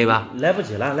对吧？来不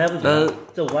及了。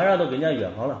这晚上都跟人家约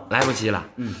好了。来不及了。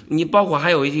你包括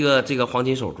还有一个这个黄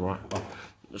金手镯。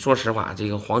说实话，这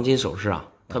个黄金首饰啊，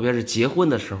特别是结婚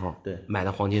的时候买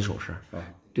的黄金首饰，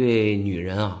对女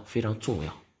人啊非常重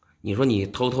要。你说你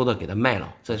偷偷的给他卖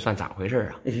了，这算咋回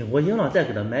事啊？我赢了再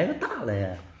给他买个大的呀！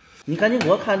你赶紧给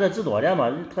我看这值多少钱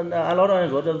吧。俺老丈人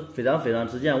说这非常非常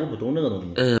值钱，我不懂这个东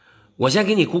西。我先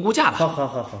给你估价吧。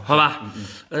好吧。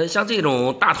像这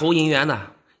种大头银元的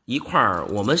一块儿，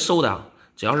我们收的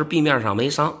只要是壁面上没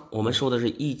伤，我们收的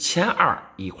是1200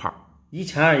一块。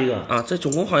1200一个啊？这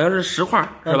总共好像是10块，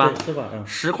是吧？10块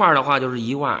，10块的话就是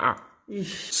12000。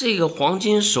这个黄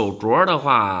金手镯的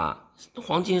话，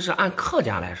黄金是按克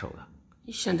价来收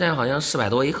的，现在好像400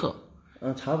多一克，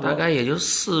差不多，大概也就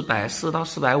440到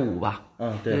450吧。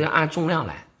对，按重量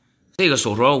来。这个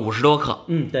手镯50多克，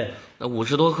对，那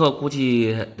50多克估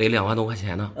计得2万多块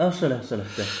钱呢。是的，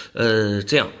对。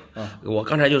这样，我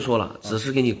刚才就说了，只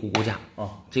是给你估价。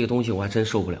这个东西我还真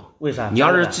受不了。为啥？你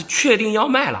要是确定要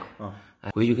卖了，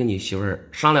回去跟你媳妇儿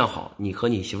商量好，你和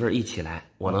你媳妇儿一起来，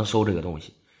我能收这个东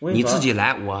西。你自己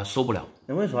来，我收不了。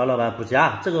我跟你说，老板不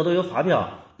假，这个都有发票，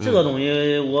这个东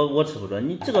西我吃不准，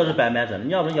你这个是白买真的，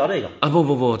你要不要这个？啊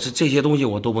不，这些东西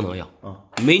我都不能要啊！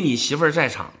没你媳妇儿在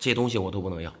场，这些东西我都不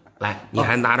能要。来，你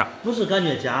还拿着？不是感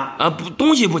觉假啊？不，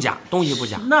东西不假，东西不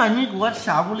假。那你给我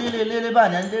掐胡咧咧半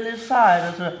天，咧啥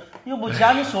呀？这是又不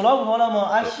假，你收老婆了吗？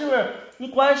俺媳妇儿，你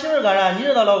管媳妇儿干啥？你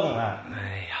是她老公啊？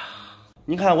哎呀，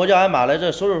你看我叫俺妈的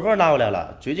这手术盒拿过来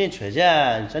了，最近缺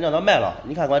钱，想叫她卖了，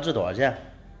你看管值多少钱？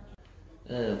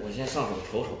我先上手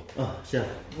瞅瞅。啊，行。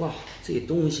哇，这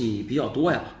东西比较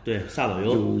多呀。对，啥都有。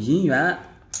有银元，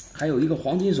还有一个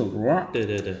黄金手镯。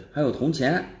对。还有铜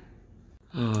钱。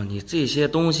你这些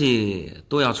东西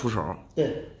都要出手。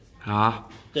对。啊。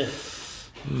对。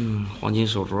黄金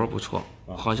手镯不错，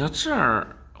好像这儿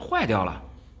坏掉了。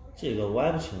这个我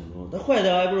也不清楚，它坏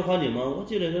掉还不是黄金吗？我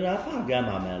记得是俺爸给俺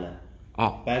妈买了。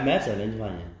白买真的，你发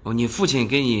现？你父亲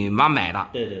给你妈买的。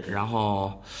对。然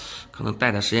后可能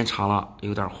戴的时间长了，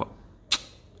有点坏，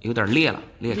有点裂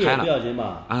开了。不要紧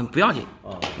吧？不要紧。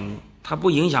它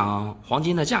不影响黄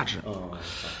金的价值。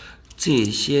这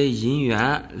些银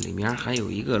元里面还有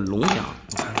一个龙奖，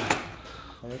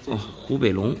我看看。湖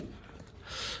北龙。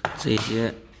这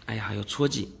些，哎呀，有戳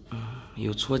记，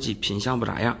有戳记，品相不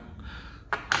咋样。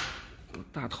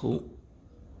大头，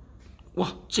哇，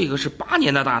这个是8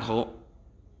年的大头。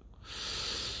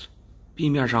壁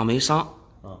面上没伤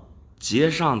结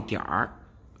上点儿，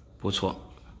不错。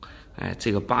哎，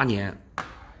这个8年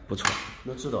不错。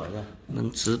能值多少钱？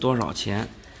能值多少钱？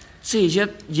这些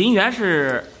银元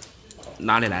是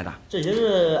哪里来的？这些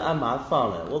是俺妈放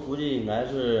的，我估计应该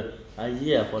是俺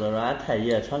爷或者是俺太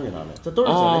爷传给他的，这都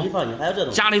是真的，你放心。还有这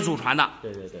东西，家里祖传的。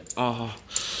对。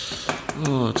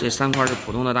这3块是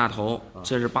普通的大头，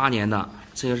这是8年的，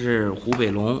这个是湖北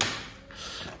龙，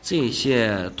这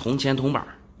些铜钱铜板。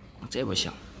这不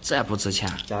行，这不值钱。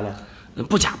假的？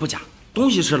不假，东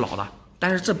西是老的，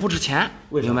但是这不值钱，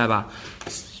明白吧？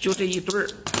就这一对儿，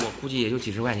我估计也就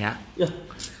几十块钱。哟，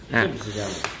这不值钱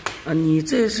吗？你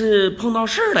这是碰到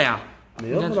事儿了呀？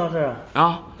没有碰到事儿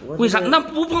啊？为啥？那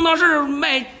不碰到事儿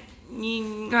卖？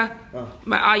你看，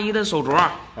卖阿姨的手镯，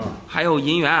还有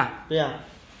银元。对呀，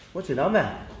我经常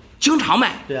卖。经常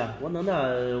卖？对呀，我弄那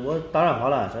我打上好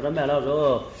了，在这卖了之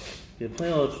后，给朋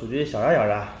友出去消消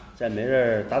的。在没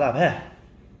人打牌，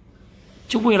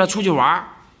就为了出去玩，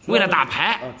为了打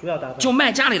牌，主要打牌，就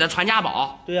卖家里的传家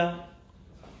宝。对呀，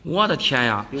我的天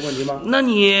呀，有问题吗？那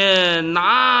你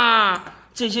拿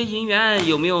这些银元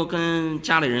有没有跟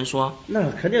家里人说？那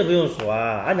肯定不用说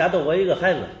啊，俺家都我一个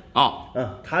孩子。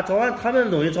他们的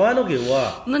东西早晚都给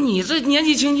我。那你这年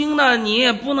纪轻轻的，你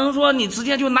也不能说你直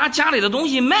接就拿家里的东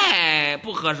西卖，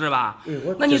不合适吧？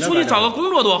那你出去找个工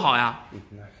作多好呀。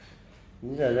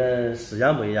你这人思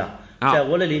想不一样，在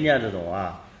我的理念之中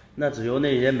那只有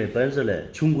那些没本事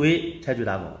的穷鬼才去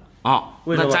打工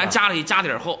为什么？那咱家里家底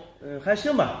儿厚。还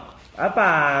行吧。俺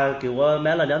爸给我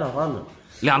买了2套房子。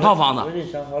2套房子。我已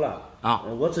经想好了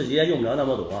我自己也用不了那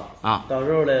么多到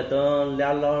时候呢，等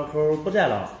俩老两口不在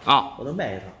了我都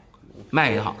卖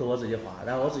一套，给我自己花，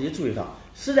然后我自己住一套。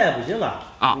实在不行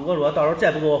如果说到时候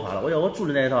再不给我花了，我住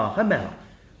的那一套还卖了。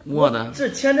这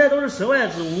钱财都是身外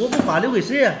之物，我不花留给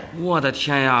谁呀？我的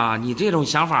天呀，你这种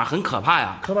想法很可怕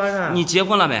呀！可怕啥？你结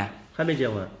婚了没？还没结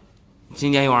婚。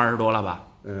今年有20多了吧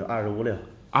？25、6。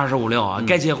25、6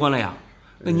该结婚了呀。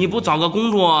那你不找个工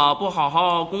作，不好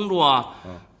好工作，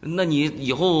那你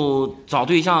以后找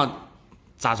对象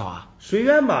咋找啊？随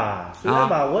缘吧。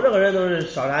我这个人都是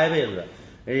潇洒一辈子。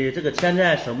这个钱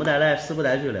财生不带来，死不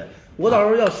带去的。我到时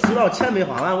候要死到钱没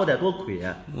花完，我得多亏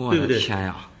呀，对不对？天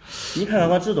呀！你看看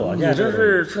我值多少钱？你这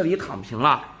是彻底躺平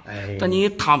了。但你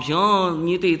躺平，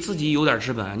你得自己有点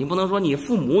资本，你不能说你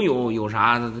父母有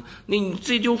啥，那你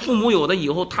这就父母有的，以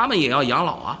后他们也要养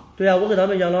老啊。对呀，我给他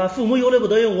们养老，父母有的不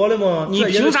等于我的吗？你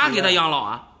凭啥给他养老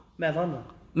啊？卖房子。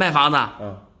卖房子？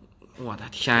我的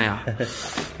天呀！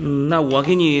那我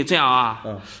给你这样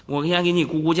我先给你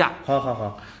估价。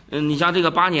好。你像这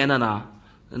个8年的呢，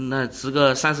那值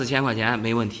个3、4千块钱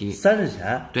没问题。3、4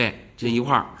千？对。这一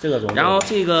块儿，然后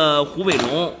这个湖北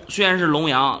龙虽然是龙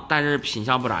阳，但是品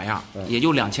相不咋样，也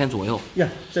就2000左右。呀，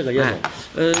这个也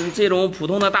懂。这种普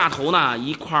通的大头呢，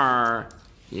一块儿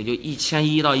也就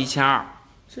1100到1200。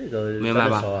这个明白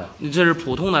吧？这是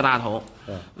普通的大头。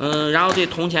然后这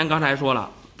铜钱刚才说了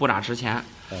不咋值钱，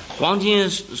黄金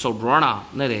手镯呢，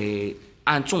那得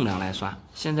按重量来算。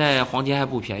现在黄金还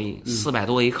不便宜，400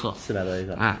多一克。400多一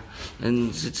克。哎，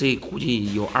这估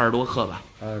计有20多克吧。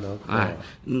20多克。哎，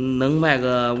能卖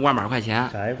个5万把块钱。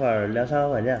加一块2、3万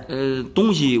块钱。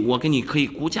东西我给你可以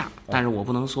估价，但是我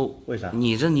不能收。为啥？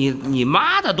你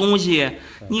妈的东西，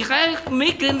你还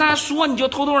没跟他说，你就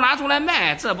偷偷拿出来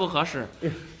卖，这不合适。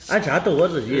俺家都我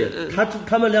自己，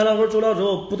他们2老口走了之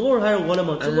后，不都是还是我的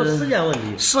吗？只不过时间问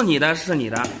题。是你的，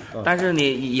但是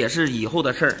你也是以后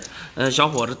的事儿。小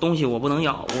伙子，东西我不能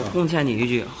要，我奉劝你一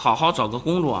句，好好找个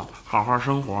工作，好好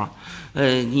生活。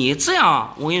你这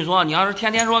样，我跟你说，你要是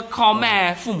天天说靠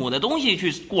卖父母的东西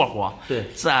去过活，对，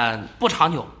这不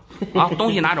长久。啊，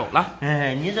东西拿走了。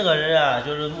哎，你这个人啊，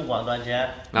就是目光短浅。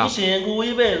你辛苦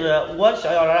一辈子，我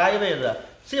逍遥啥一辈子，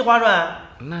谁划算？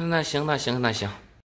那行。